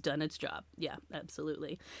job. It's done its job. Yeah,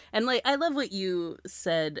 absolutely. And like, I love what you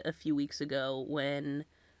said a few weeks ago when,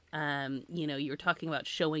 you were talking about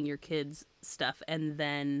showing your kids stuff and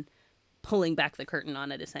then pulling back the curtain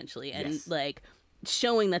on it, essentially, and like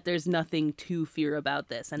showing that there's nothing to fear about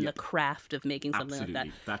this, and the craft of making something like that.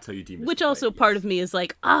 That's how you demystify. Which also part of me is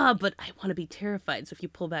like, but I want to be terrified. So if you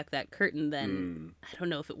pull back that curtain, then I don't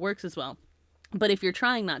know if it works as well. But if you're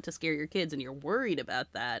trying not to scare your kids and you're worried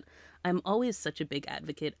about that, I'm always such a big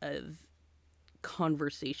advocate of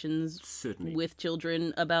conversations with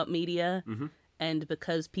children about media. And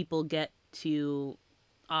because people get to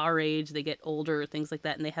our age, they get older, things like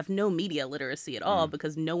that, and they have no media literacy at all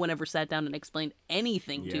because no one ever sat down and explained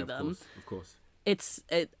anything to them. Of course.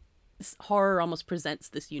 Horror almost presents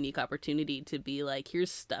this unique opportunity to be like, here's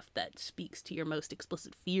stuff that speaks to your most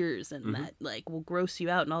explicit fears and that like will gross you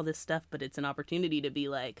out and all this stuff, but it's an opportunity to be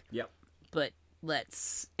like, but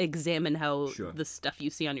let's examine how the stuff you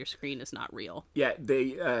see on your screen is not real. Yeah,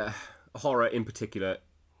 the horror in particular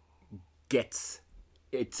gets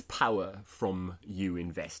its power from you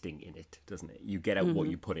investing in it, doesn't it? You get out what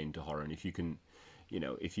you put into horror, and if you can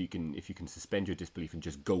suspend your disbelief and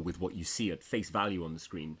just go with what you see at face value on the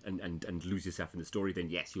screen and lose yourself in the story, then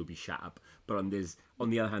yes, you'll be shut up. But on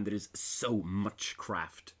the other hand, there is so much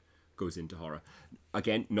craft goes into horror.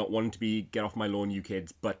 Again, not wanting to get off my lawn, you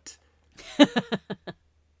kids, but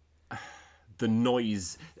the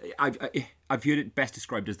noise, I've heard it best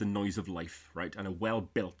described as the noise of life, right? And a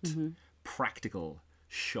well-built, practical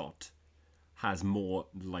shot has more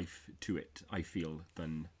life to it, I feel,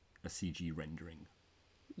 than a CG rendering.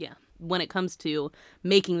 Yeah. When it comes to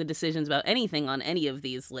making the decisions about anything on any of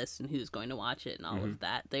these lists and who's going to watch it and all of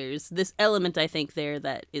that, there's this element, I think, there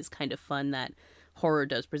that is kind of fun, that horror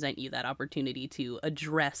does present you that opportunity to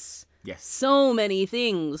address so many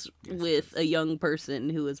things with a young person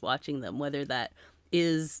who is watching them, whether that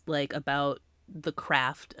is like about the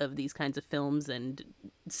craft of these kinds of films and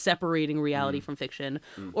separating reality from fiction,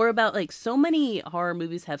 or about like so many horror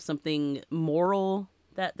movies have something moral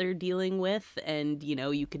that they're dealing with, and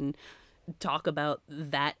you can talk about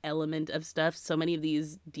that element of stuff. So many of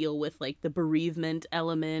these deal with like the bereavement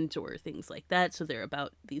element or things like that, so they're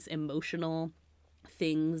about these emotional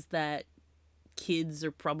things that kids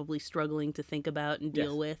are probably struggling to think about and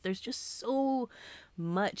deal with. There's just so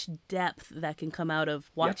much depth that can come out of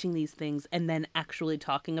watching these things and then actually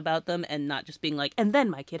talking about them, and not just being like, and then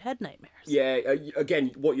my kid had nightmares. Yeah,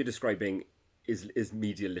 again, what you're describing is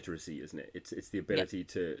media literacy, isn't it? It's the ability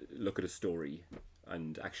to look at a story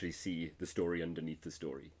and actually see the story underneath the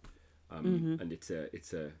story, and it's a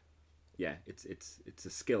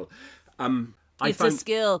skill. It's a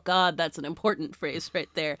skill. God, that's an important phrase right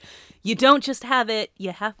there. You don't just have it;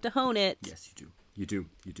 you have to hone it. Yes, you do. You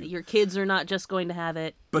do. Your kids are not just going to have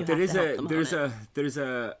it. But there's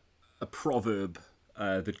a proverb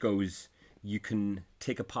that goes, you can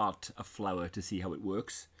take apart a flower to see how it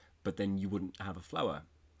works, but then you wouldn't have a flower.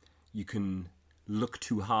 You can look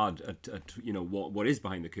too hard at what is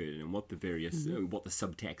behind the curtain and what the various what the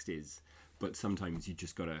subtext is, but sometimes you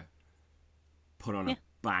just gotta put on a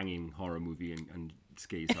banging horror movie and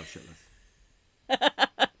scare yourself shitless.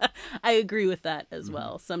 I agree with that as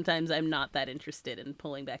well. Sometimes I'm not that interested in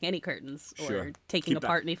pulling back any curtains or taking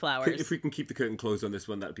apart any flowers. If we can keep the curtain closed on this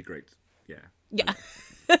one, that'd be great. Yeah.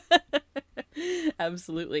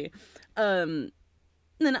 Absolutely. Then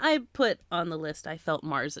I put on the list, I felt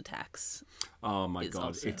Mars Attacks. Oh my god.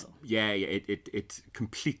 Also... It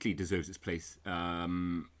completely deserves its place. How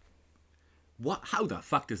the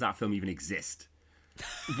fuck does that film even exist?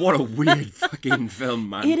 What a weird fucking film,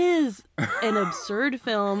 man. It is an absurd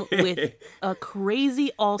film with a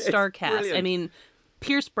crazy all-star cast. Brilliant. I mean,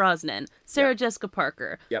 Pierce Brosnan, Sarah Jessica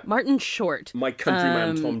Parker, Martin Short. My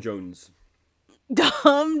countryman Tom Jones.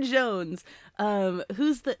 Tom Jones.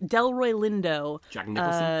 Who's the Delroy Lindo? Jack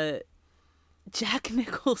Nicholson. Jack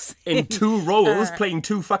Nicholson. In 2 roles, playing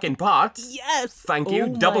 2 fucking parts. Yes. Thank you.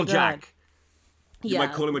 Oh Double my God. Jack. You Yeah.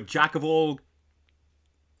 might call him a jack of all.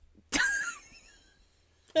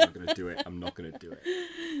 I'm not gonna do it. I'm not gonna do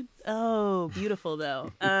it. Oh, beautiful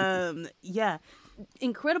though. Yeah.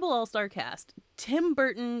 Incredible all-star cast. Tim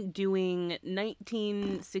Burton doing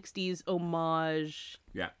 1960s homage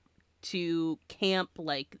Yeah. to camp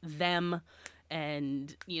like Them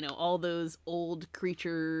and, you know, all those old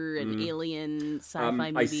creature and alien sci-fi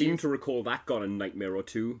I movies. seem to recall that got a nightmare or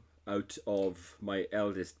two out of my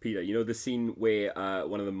eldest Peter. You know the scene where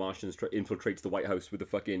one of the Martians infiltrates the White House with the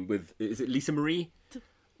fucking is it Lisa Marie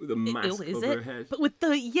with the mask Is over it? her head? But with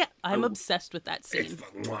the I'm obsessed with that scene.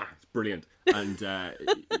 It's brilliant. And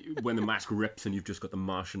when the mask rips and you've just got the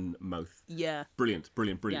Martian mouth. Yeah. Brilliant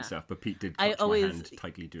Yeah. stuff. But Pete did I clutch always- my hand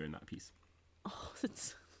tightly during that piece. Oh,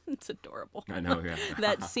 it's adorable. I know, yeah.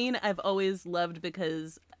 That scene I've always loved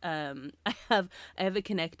because I have a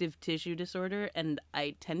connective tissue disorder and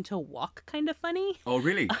I tend to walk kind of funny. Oh,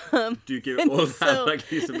 really? Do you give it all that so-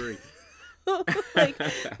 like Lisa Marie? Like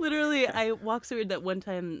literally I walk so weird that one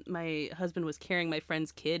time my husband was carrying my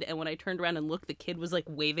friend's kid and when I turned around and looked the kid was like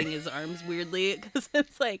waving his arms weirdly because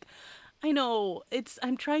it's like I know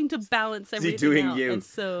I'm trying to balance everything doing out. you? And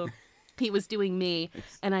so he was doing me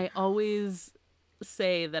and I always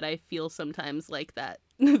say that I feel sometimes like that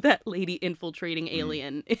lady infiltrating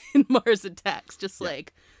alien in Mars Attacks just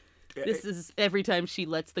like this is every time she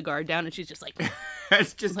lets the guard down and she's just like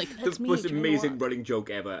It's just Like, the that's me most trying to amazing walk. running joke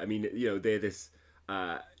ever. I mean, you know, they're this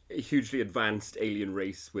hugely advanced alien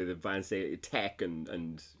race with advanced tech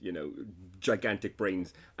and you know gigantic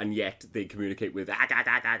brains, and yet they communicate with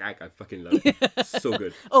I fucking love it. So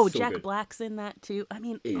good. Oh, so Jack good. Black's in that too. I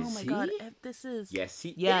mean, oh Is my God, he? this is Yes,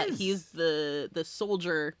 he yeah. is. He's the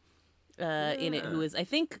soldier in it who is I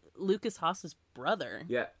think Lucas Haas's brother.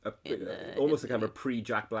 Yeah, the- almost in a kind of a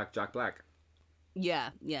pre-Jack Black Jack Black. Yeah.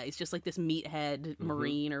 He's just like this meathead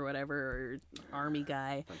Marine or whatever or army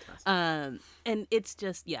guy. Fantastic. And it's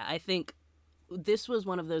just I think this was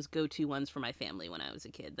one of those go-to ones for my family when I was a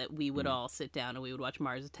kid that we would all sit down and we would watch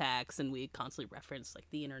Mars Attacks and we constantly reference like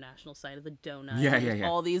the international side of the donut. Yeah, and yeah, yeah.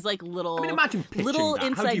 all these like little I mean, imagine pitching little that. How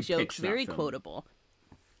do inside you jokes, pitch that very film? quotable.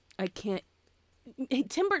 I can't.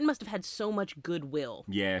 Tim Burton must have had so much goodwill.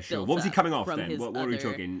 Yeah, sure. built What was he up coming off from then? his What were we other-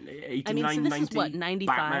 talking? 89, I mean, so this 90? is what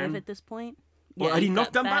 95 Batman? at this point. Well, had he he's not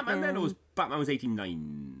got done Batman then, or was Batman was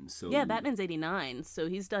 89? So Yeah, Batman's 89. So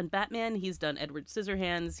he's done Batman. He's done Edward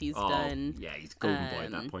Scissorhands. He's done. Yeah, he's golden boy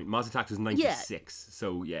at that point. Mars Attacks was 96,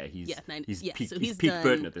 so yeah, he's peak, so he's he's peak done-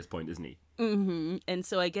 Burton at this point, isn't he? And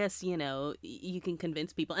so I guess you can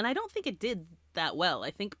convince people, and I don't think it did that well. I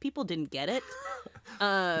think people didn't get it,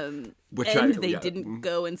 Which and I- they yeah, didn't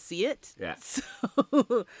go and see it. Yeah.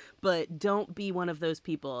 So, but don't be one of those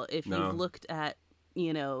people if No. you've looked at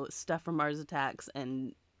stuff from Mars Attacks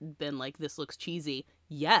and been like, this looks cheesy.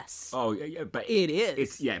 Yes. Oh yeah, but It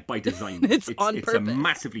is. It's by design. It's on It's purpose. a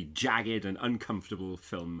massively jagged and uncomfortable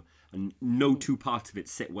film, and no two parts of it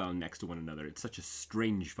sit well next to one another. It's such a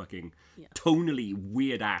strange, fucking, tonally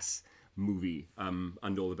weird ass movie.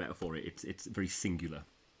 And all the better for it. It's very singular.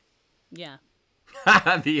 Yeah.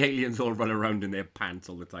 The aliens all run around in their pants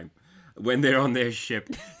all the time. When they're on their ship,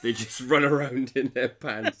 they just run around in their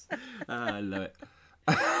pants. I love it.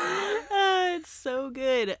 It's so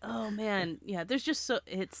good. Oh man, yeah. There's just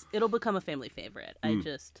it'll become a family favorite. I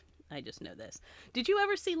just know this. Did you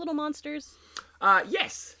ever see Little Monsters?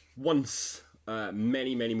 Yes, once,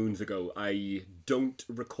 many moons ago. I don't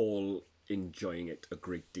recall enjoying it a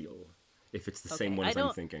great deal. If it's the same Okay, one I as I'm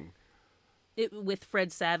don't- thinking. With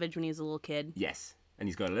Fred Savage when he was a little kid. Yes. And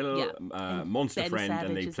he's got a little Yeah, and monster Ben friend, and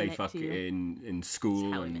Savage they is play in it, fuck too. in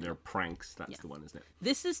school, Howie and Mandel. they're pranks. That's the one, isn't it?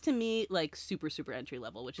 This is to me like super entry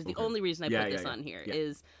level, which is the only reason I Yeah, put yeah, this yeah. on here. Yeah.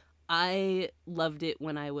 Is I loved it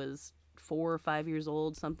when I was 4 or 5 years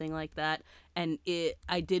old, something like that, and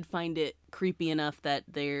I did find it creepy enough that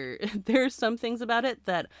there are some things about it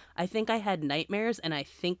that I think I had nightmares, and I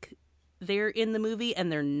think they're in the movie,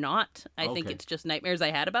 and they're not. I think Okay. it's just nightmares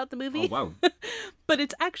I had about the movie. Oh, wow. But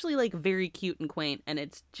it's actually like very cute and quaint, and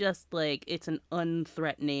it's just like it's an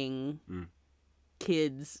unthreatening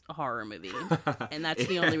kids horror movie, and that's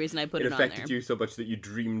the only reason I put it on affected there. you so much that you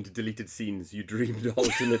dreamed deleted scenes. You dreamed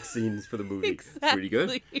alternate scenes for the movie. It's really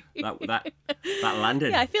good. Exactly. That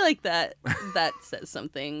landed. Yeah, I feel like that says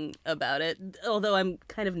something about it. Although I'm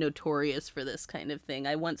kind of notorious for this kind of thing.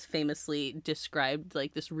 I once famously described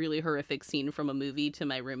like this really horrific scene from a movie to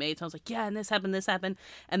my roommates. I was like, "Yeah, and this happened,"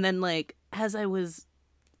 and then like as I was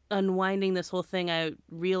unwinding this whole thing, I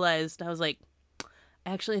realized I was like,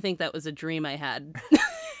 Actually, I think that was a dream I had.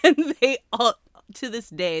 And they all, to this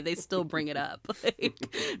day, they still bring it up. Like,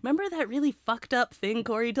 remember that really fucked up thing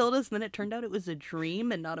Corey told us? And then it turned out it was a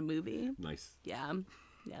dream and not a movie. Nice. Yeah.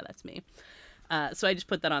 Yeah, that's me. So I just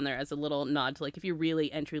put that on there as a little nod to, like, if you're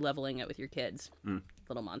really entry leveling it with your kids,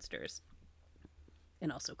 Little Monsters.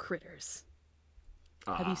 And also Critters.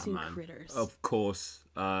 Have you seen Critters? Of course.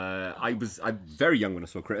 I'm very young when I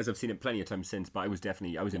saw Critters. I've seen it plenty of times since, but I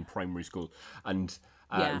was in primary school and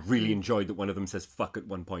really enjoyed that one of them says fuck at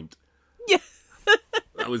one point. Yeah.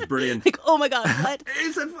 That was brilliant. Like, oh my god, what?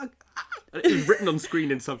 It said fuck. It was written on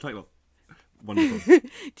screen in subtitle. Wonderful.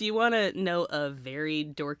 Do you want to know a very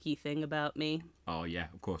dorky thing about me? Oh yeah,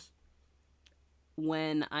 of course.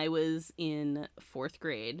 When I was in 4th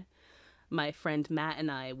grade, my friend Matt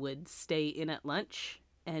and I would stay in at lunch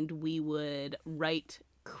and we would write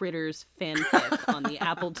Critters fanfic on the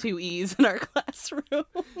Apple IIe's in our classroom.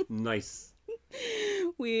 Nice.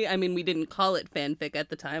 We didn't call it fanfic at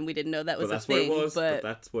the time. We didn't know that was a thing. But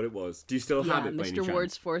that's what it was. Do you still have it by any chance? Mr.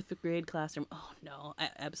 Ward's 4th grade classroom. Oh, no,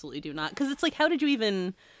 I absolutely do not. Because it's like, how did you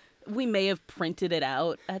even... We may have printed it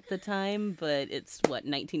out at the time, but it's,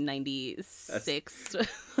 1996? Of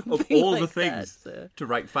all the things to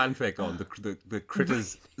write fanfic on, the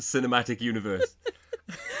Critters cinematic universe.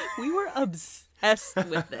 We were obsessed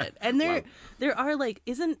with it. And there are, like,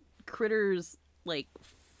 isn't Critters, like,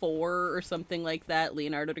 4 or something like that,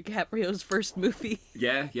 Leonardo DiCaprio's first movie?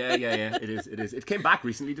 Yeah. It is. It came back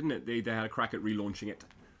recently, didn't it? They had a crack at relaunching it.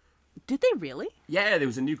 Did they really? Yeah, there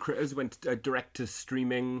was a new Critters, went direct to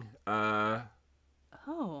streaming. Oh,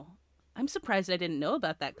 I'm surprised I didn't know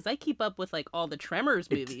about that, because I keep up with, like, all the Tremors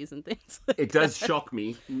movies and things like that. It does shock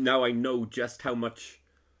me. Now I know just how much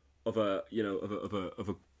of a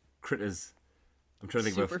Critters... I'm trying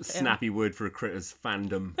to think of a snappy word for a Critters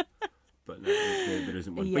fandom. But no, there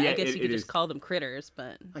isn't one. Yeah, but I guess you could just call them critters,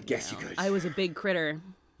 but... I guess you could. I was a big critter.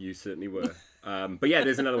 You certainly were. But yeah,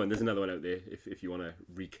 there's another one. There's another one out there if you want to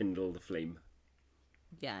rekindle the flame.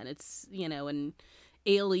 Yeah, and it's, an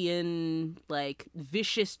alien, like,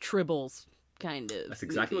 vicious tribbles, kind of. That's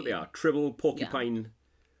exactly what they are. Tribble, porcupine,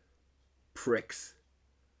 pricks.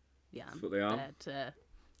 Yeah. That's what they are.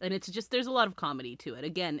 And it's just, there's a lot of comedy to it.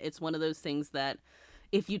 Again, it's one of those things that...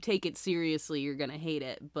 If you take it seriously, you're gonna hate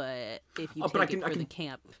it. But if you take it for the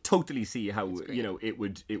camp, totally see how it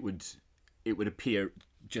would appear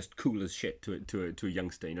just cool as shit to a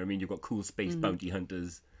youngster. You know what I mean? You've got cool space bounty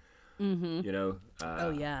hunters. Mm-hmm.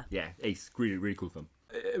 Yeah, ace, really really cool film.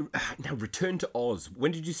 Now, Return to Oz.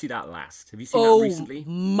 When did you see that last? Have you seen that recently?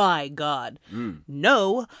 Oh my god,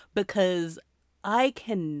 no, because I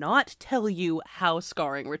cannot tell you how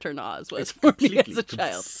scarring Return to Oz was for me as a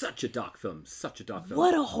child. Such a dark film.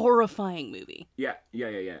 What a horrifying movie. Yeah.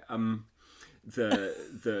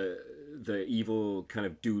 The evil kind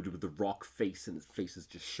of dude with the rock face, and his face is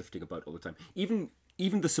just shifting about all the time. Even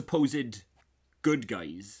the supposed good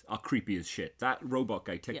guys are creepy as shit. That robot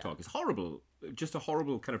guy TikTok is horrible. Just a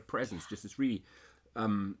horrible kind of presence. Just this really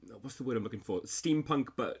what's the word I'm looking for? Steampunk,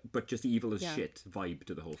 but just evil as shit vibe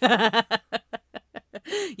to the whole thing.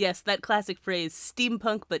 Yes, that classic phrase,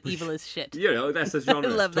 steampunk but evil as shit. That's a genre.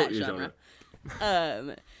 I love totally that genre.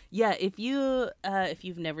 Yeah, if you've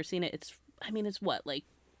never seen it, it's what, like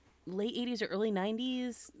late 80s or early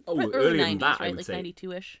 90s? Oh, early earlier 90s, than that, right? I would like say.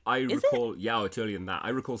 92-ish. I recall, it's earlier than that. I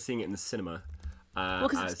recall seeing it in the cinema. Well,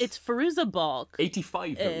 because it's Fairuza Balk.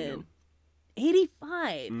 85, don't you know?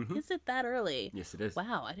 85? Mm-hmm. Is it that early? Yes, it is.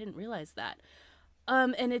 Wow, I didn't realize that.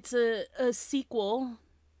 And it's a sequel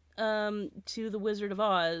to The Wizard of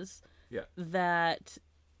Oz. Yeah. That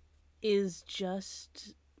is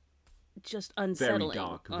just unsettling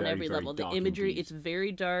on every level. The imagery, indeed. It's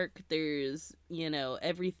very dark. There's,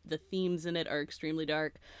 the themes in it are extremely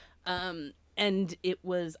dark. And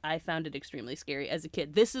I found it extremely scary as a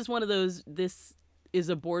kid. This is one of those, this is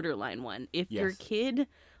a borderline one. If your kid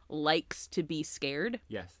likes to be scared,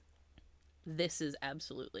 this is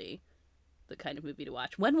absolutely the kind of movie to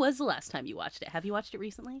watch. When was the last time you watched it? Have you watched it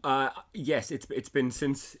recently? Yes, it's been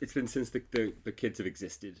since the kids have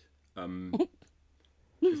existed.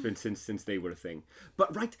 It's been since they were a thing.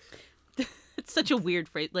 But right, it's such a weird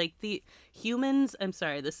phrase. Like the humans. I'm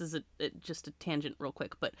sorry, this is just a tangent, real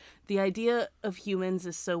quick. But the idea of humans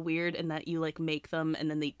is so weird, and that you like make them,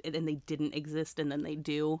 and then they didn't exist, and then they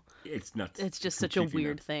do. It's nuts. It's just such a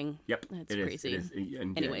weird thing. Yep, it's crazy. It is.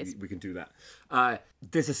 And anyways, we can do that.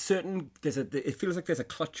 It feels like there's a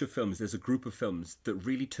clutch of films. There's a group of films that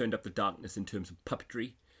really turned up the darkness in terms of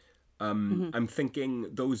puppetry. I'm thinking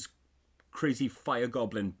those crazy fire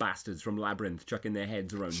goblin bastards from Labyrinth chucking their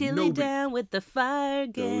heads around. Chili down with the fire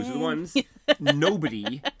gang. Those are the ones.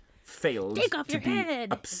 Nobody failed Take off to your be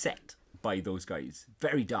head. upset by those guys.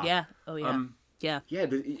 Very dark. Yeah. Oh yeah. Yeah. Yeah.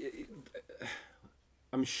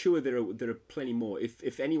 I'm sure there are plenty more.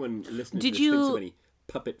 If anyone listening to this thinks of any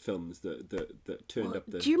puppet films that turned up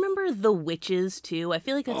the... Do you remember The Witches too? I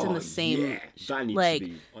feel like that's in the same... Yeah, that needs like,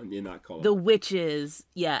 to be in that column. The Witches,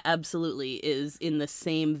 yeah, absolutely, is in the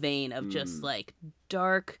same vein of just like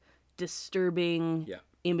dark, disturbing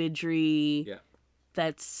imagery. Yeah.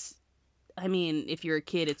 That's, I mean, if you're a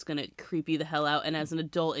kid, it's gonna creep you the hell out, and as an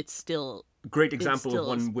adult, it's still... Great example of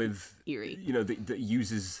one with, eerie. You know, that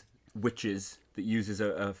uses witches, that uses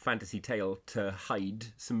a fantasy tale to hide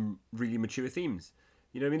some really mature themes.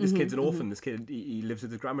 You know what I mean? This kid's an orphan. This kid, he lives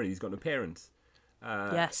with his grandmother. He's got no parents.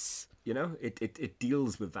 Yes. You know, it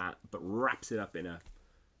deals with that, but wraps it up in a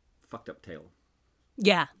fucked up tale.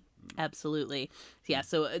 Yeah, absolutely. Yeah,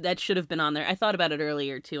 so that should have been on there. I thought about it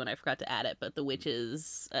earlier too, and I forgot to add it. But The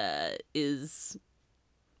Witches is,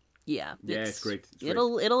 yeah, it's great. It's great.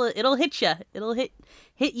 It'll hit you. It'll hit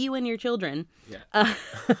you and your children. Yeah.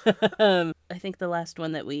 I think the last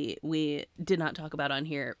one that we did not talk about on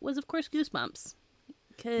here was, of course, Goosebumps.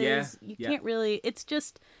 Because you can't really... It's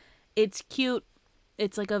cute.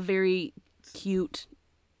 It's like a very cute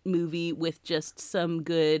movie with just some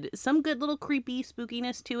good little creepy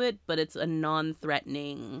spookiness to it, but it's a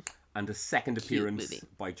non-threatening... And a second appearance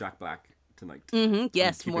by Jack Black tonight. Mm-hmm.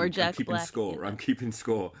 Yes, more Jack Black. I'm keeping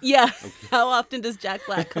score. Yeah. How often does Jack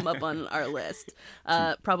Black come up on our list?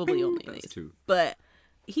 Probably only these. Two. But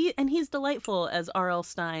he's delightful as R.L.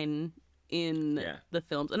 Stine in the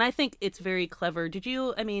films, and I think it's very clever. Did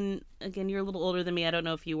you, I mean, again, you're a little older than me, I don't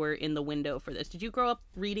know if you were in the window for this. Did you grow up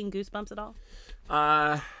reading Goosebumps at all?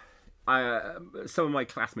 Some of my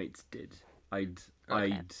classmates did. It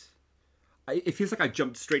feels like I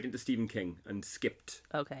jumped straight into Stephen King and skipped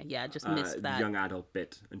just missed that young adult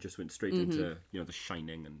bit and just went straight into The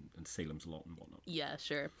Shining and Salem's Lot and whatnot. Yeah,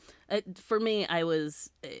 sure. For me, I was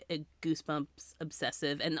a Goosebumps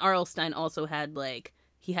obsessive, and R.L. Stine also had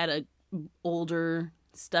he had a older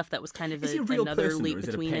stuff that was kind of another person, leap or is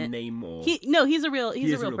between it a pen name or... he's a real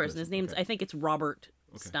person. His name's okay. I think it's Robert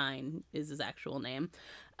Stein is his actual name.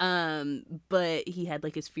 But he had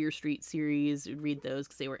his Fear Street series. We'd read those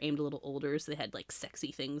because they were aimed a little older, so they had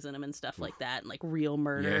sexy things in them and stuff like that, and real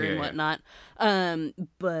murder and whatnot.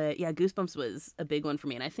 But yeah, Goosebumps was a big one for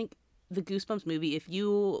me, and I think the Goosebumps movie, if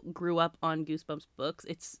you grew up on Goosebumps books,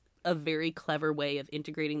 it's a very clever way of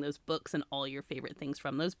integrating those books and all your favorite things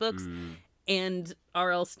from those books. And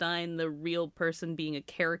R.L. Stine, the real person, being a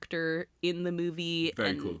character in the movie.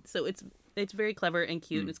 Very cool. So it's very clever and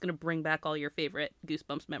cute. It's going to bring back all your favorite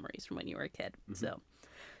Goosebumps memories from when you were a kid. So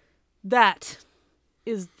that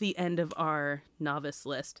is the end of our novice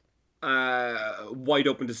list. Wide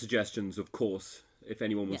open to suggestions, of course. If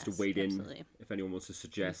anyone wants to wade absolutely. in, if anyone wants to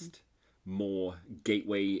suggest more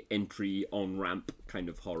gateway entry on ramp kind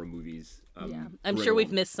of horror movies. I'm sure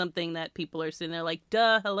we've missed something that people are sitting there like,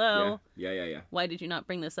 duh, hello. Yeah. Why did you not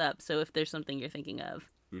bring this up? So if there's something you're thinking of,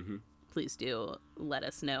 please do let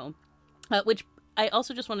us know. Which I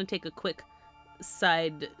also just want to take a quick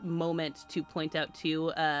side moment to point out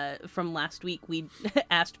too. From last week, we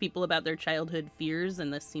asked people about their childhood fears,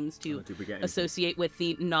 and this seems to associate with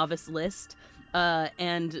the novice list.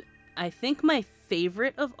 And I think my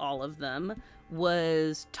favorite of all of them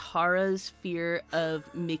was Tara's fear of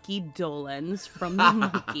Mickey Dolenz from the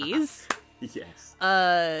Monkees. Yes.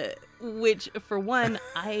 Which, for one,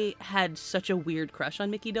 I had such a weird crush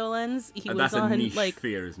on Mickey Dolenz. He was that's on a niche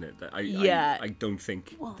fear, isn't it? I don't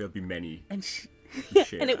think there'll be many. And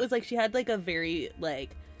and it was she had a very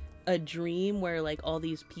a dream where all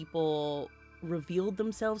these people revealed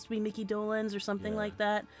themselves to be Mickey Dolenz or something like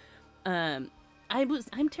that.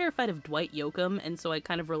 I'm terrified of Dwight Yoakam, and so I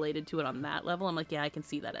kind of related to it on that level. I'm I can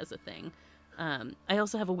see that as a thing. I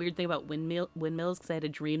also have a weird thing about windmills because I had a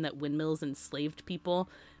dream that windmills enslaved people.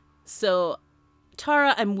 So,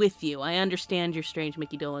 Tara, I'm with you. I understand your strange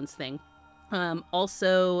Mickey Dolenz thing.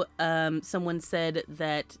 Also, someone said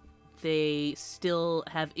that they still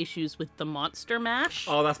have issues with the Monster Mash.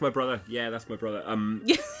 Oh, that's my brother. Yeah, that's my brother.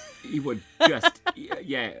 He would just,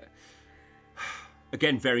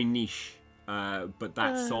 again, very niche. But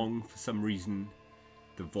that song, for some reason,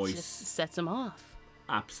 the voice just sets him off.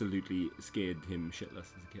 Absolutely scared him shitless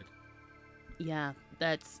as a kid. Yeah,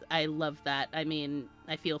 I love that. I mean,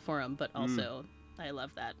 I feel for him, but also I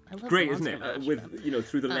love that. I love great, isn't it? With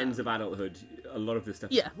through the lens of adulthood, a lot of this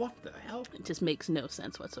stuff. Yeah. What the hell? It just makes no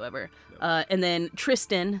sense whatsoever. No. And then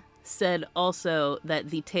Tristan said also that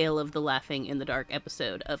the Tale of the Laughing in the Dark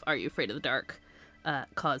episode of Are You Afraid of the Dark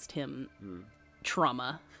caused him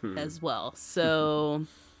trauma as well. So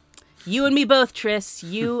You and me both, Triss.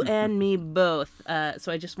 You and me both.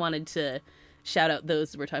 So I just wanted to shout out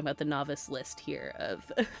those. We're talking about the novice list here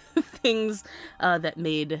of things that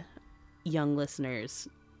made young listeners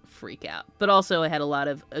freak out. But also I had a lot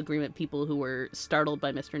of agreement people who were startled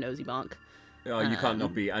by Mr. Nosy Bonk. Oh, you can't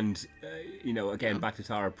not be. And, again, back to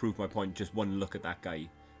Tara, prove my point. Just one look at that guy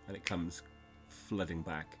and it comes flooding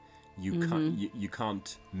back. You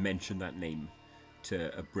can't mention that name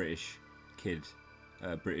to a British kid,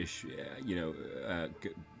 a British,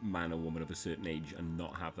 man or woman of a certain age and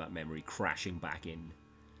not have that memory crashing back in.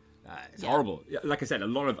 It's horrible. Like I said, a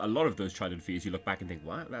lot of those childhood fears, you look back and think,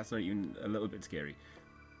 wow, that's not even a little bit scary.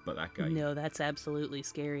 But that guy... No, that's absolutely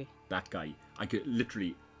scary. That guy. I could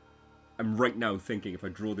literally... I'm right now thinking if I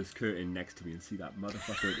draw this curtain next to me and see that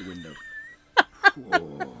motherfucker out the window.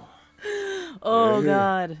 Oh,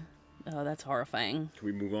 God. Oh, that's horrifying. Can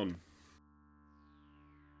we move on?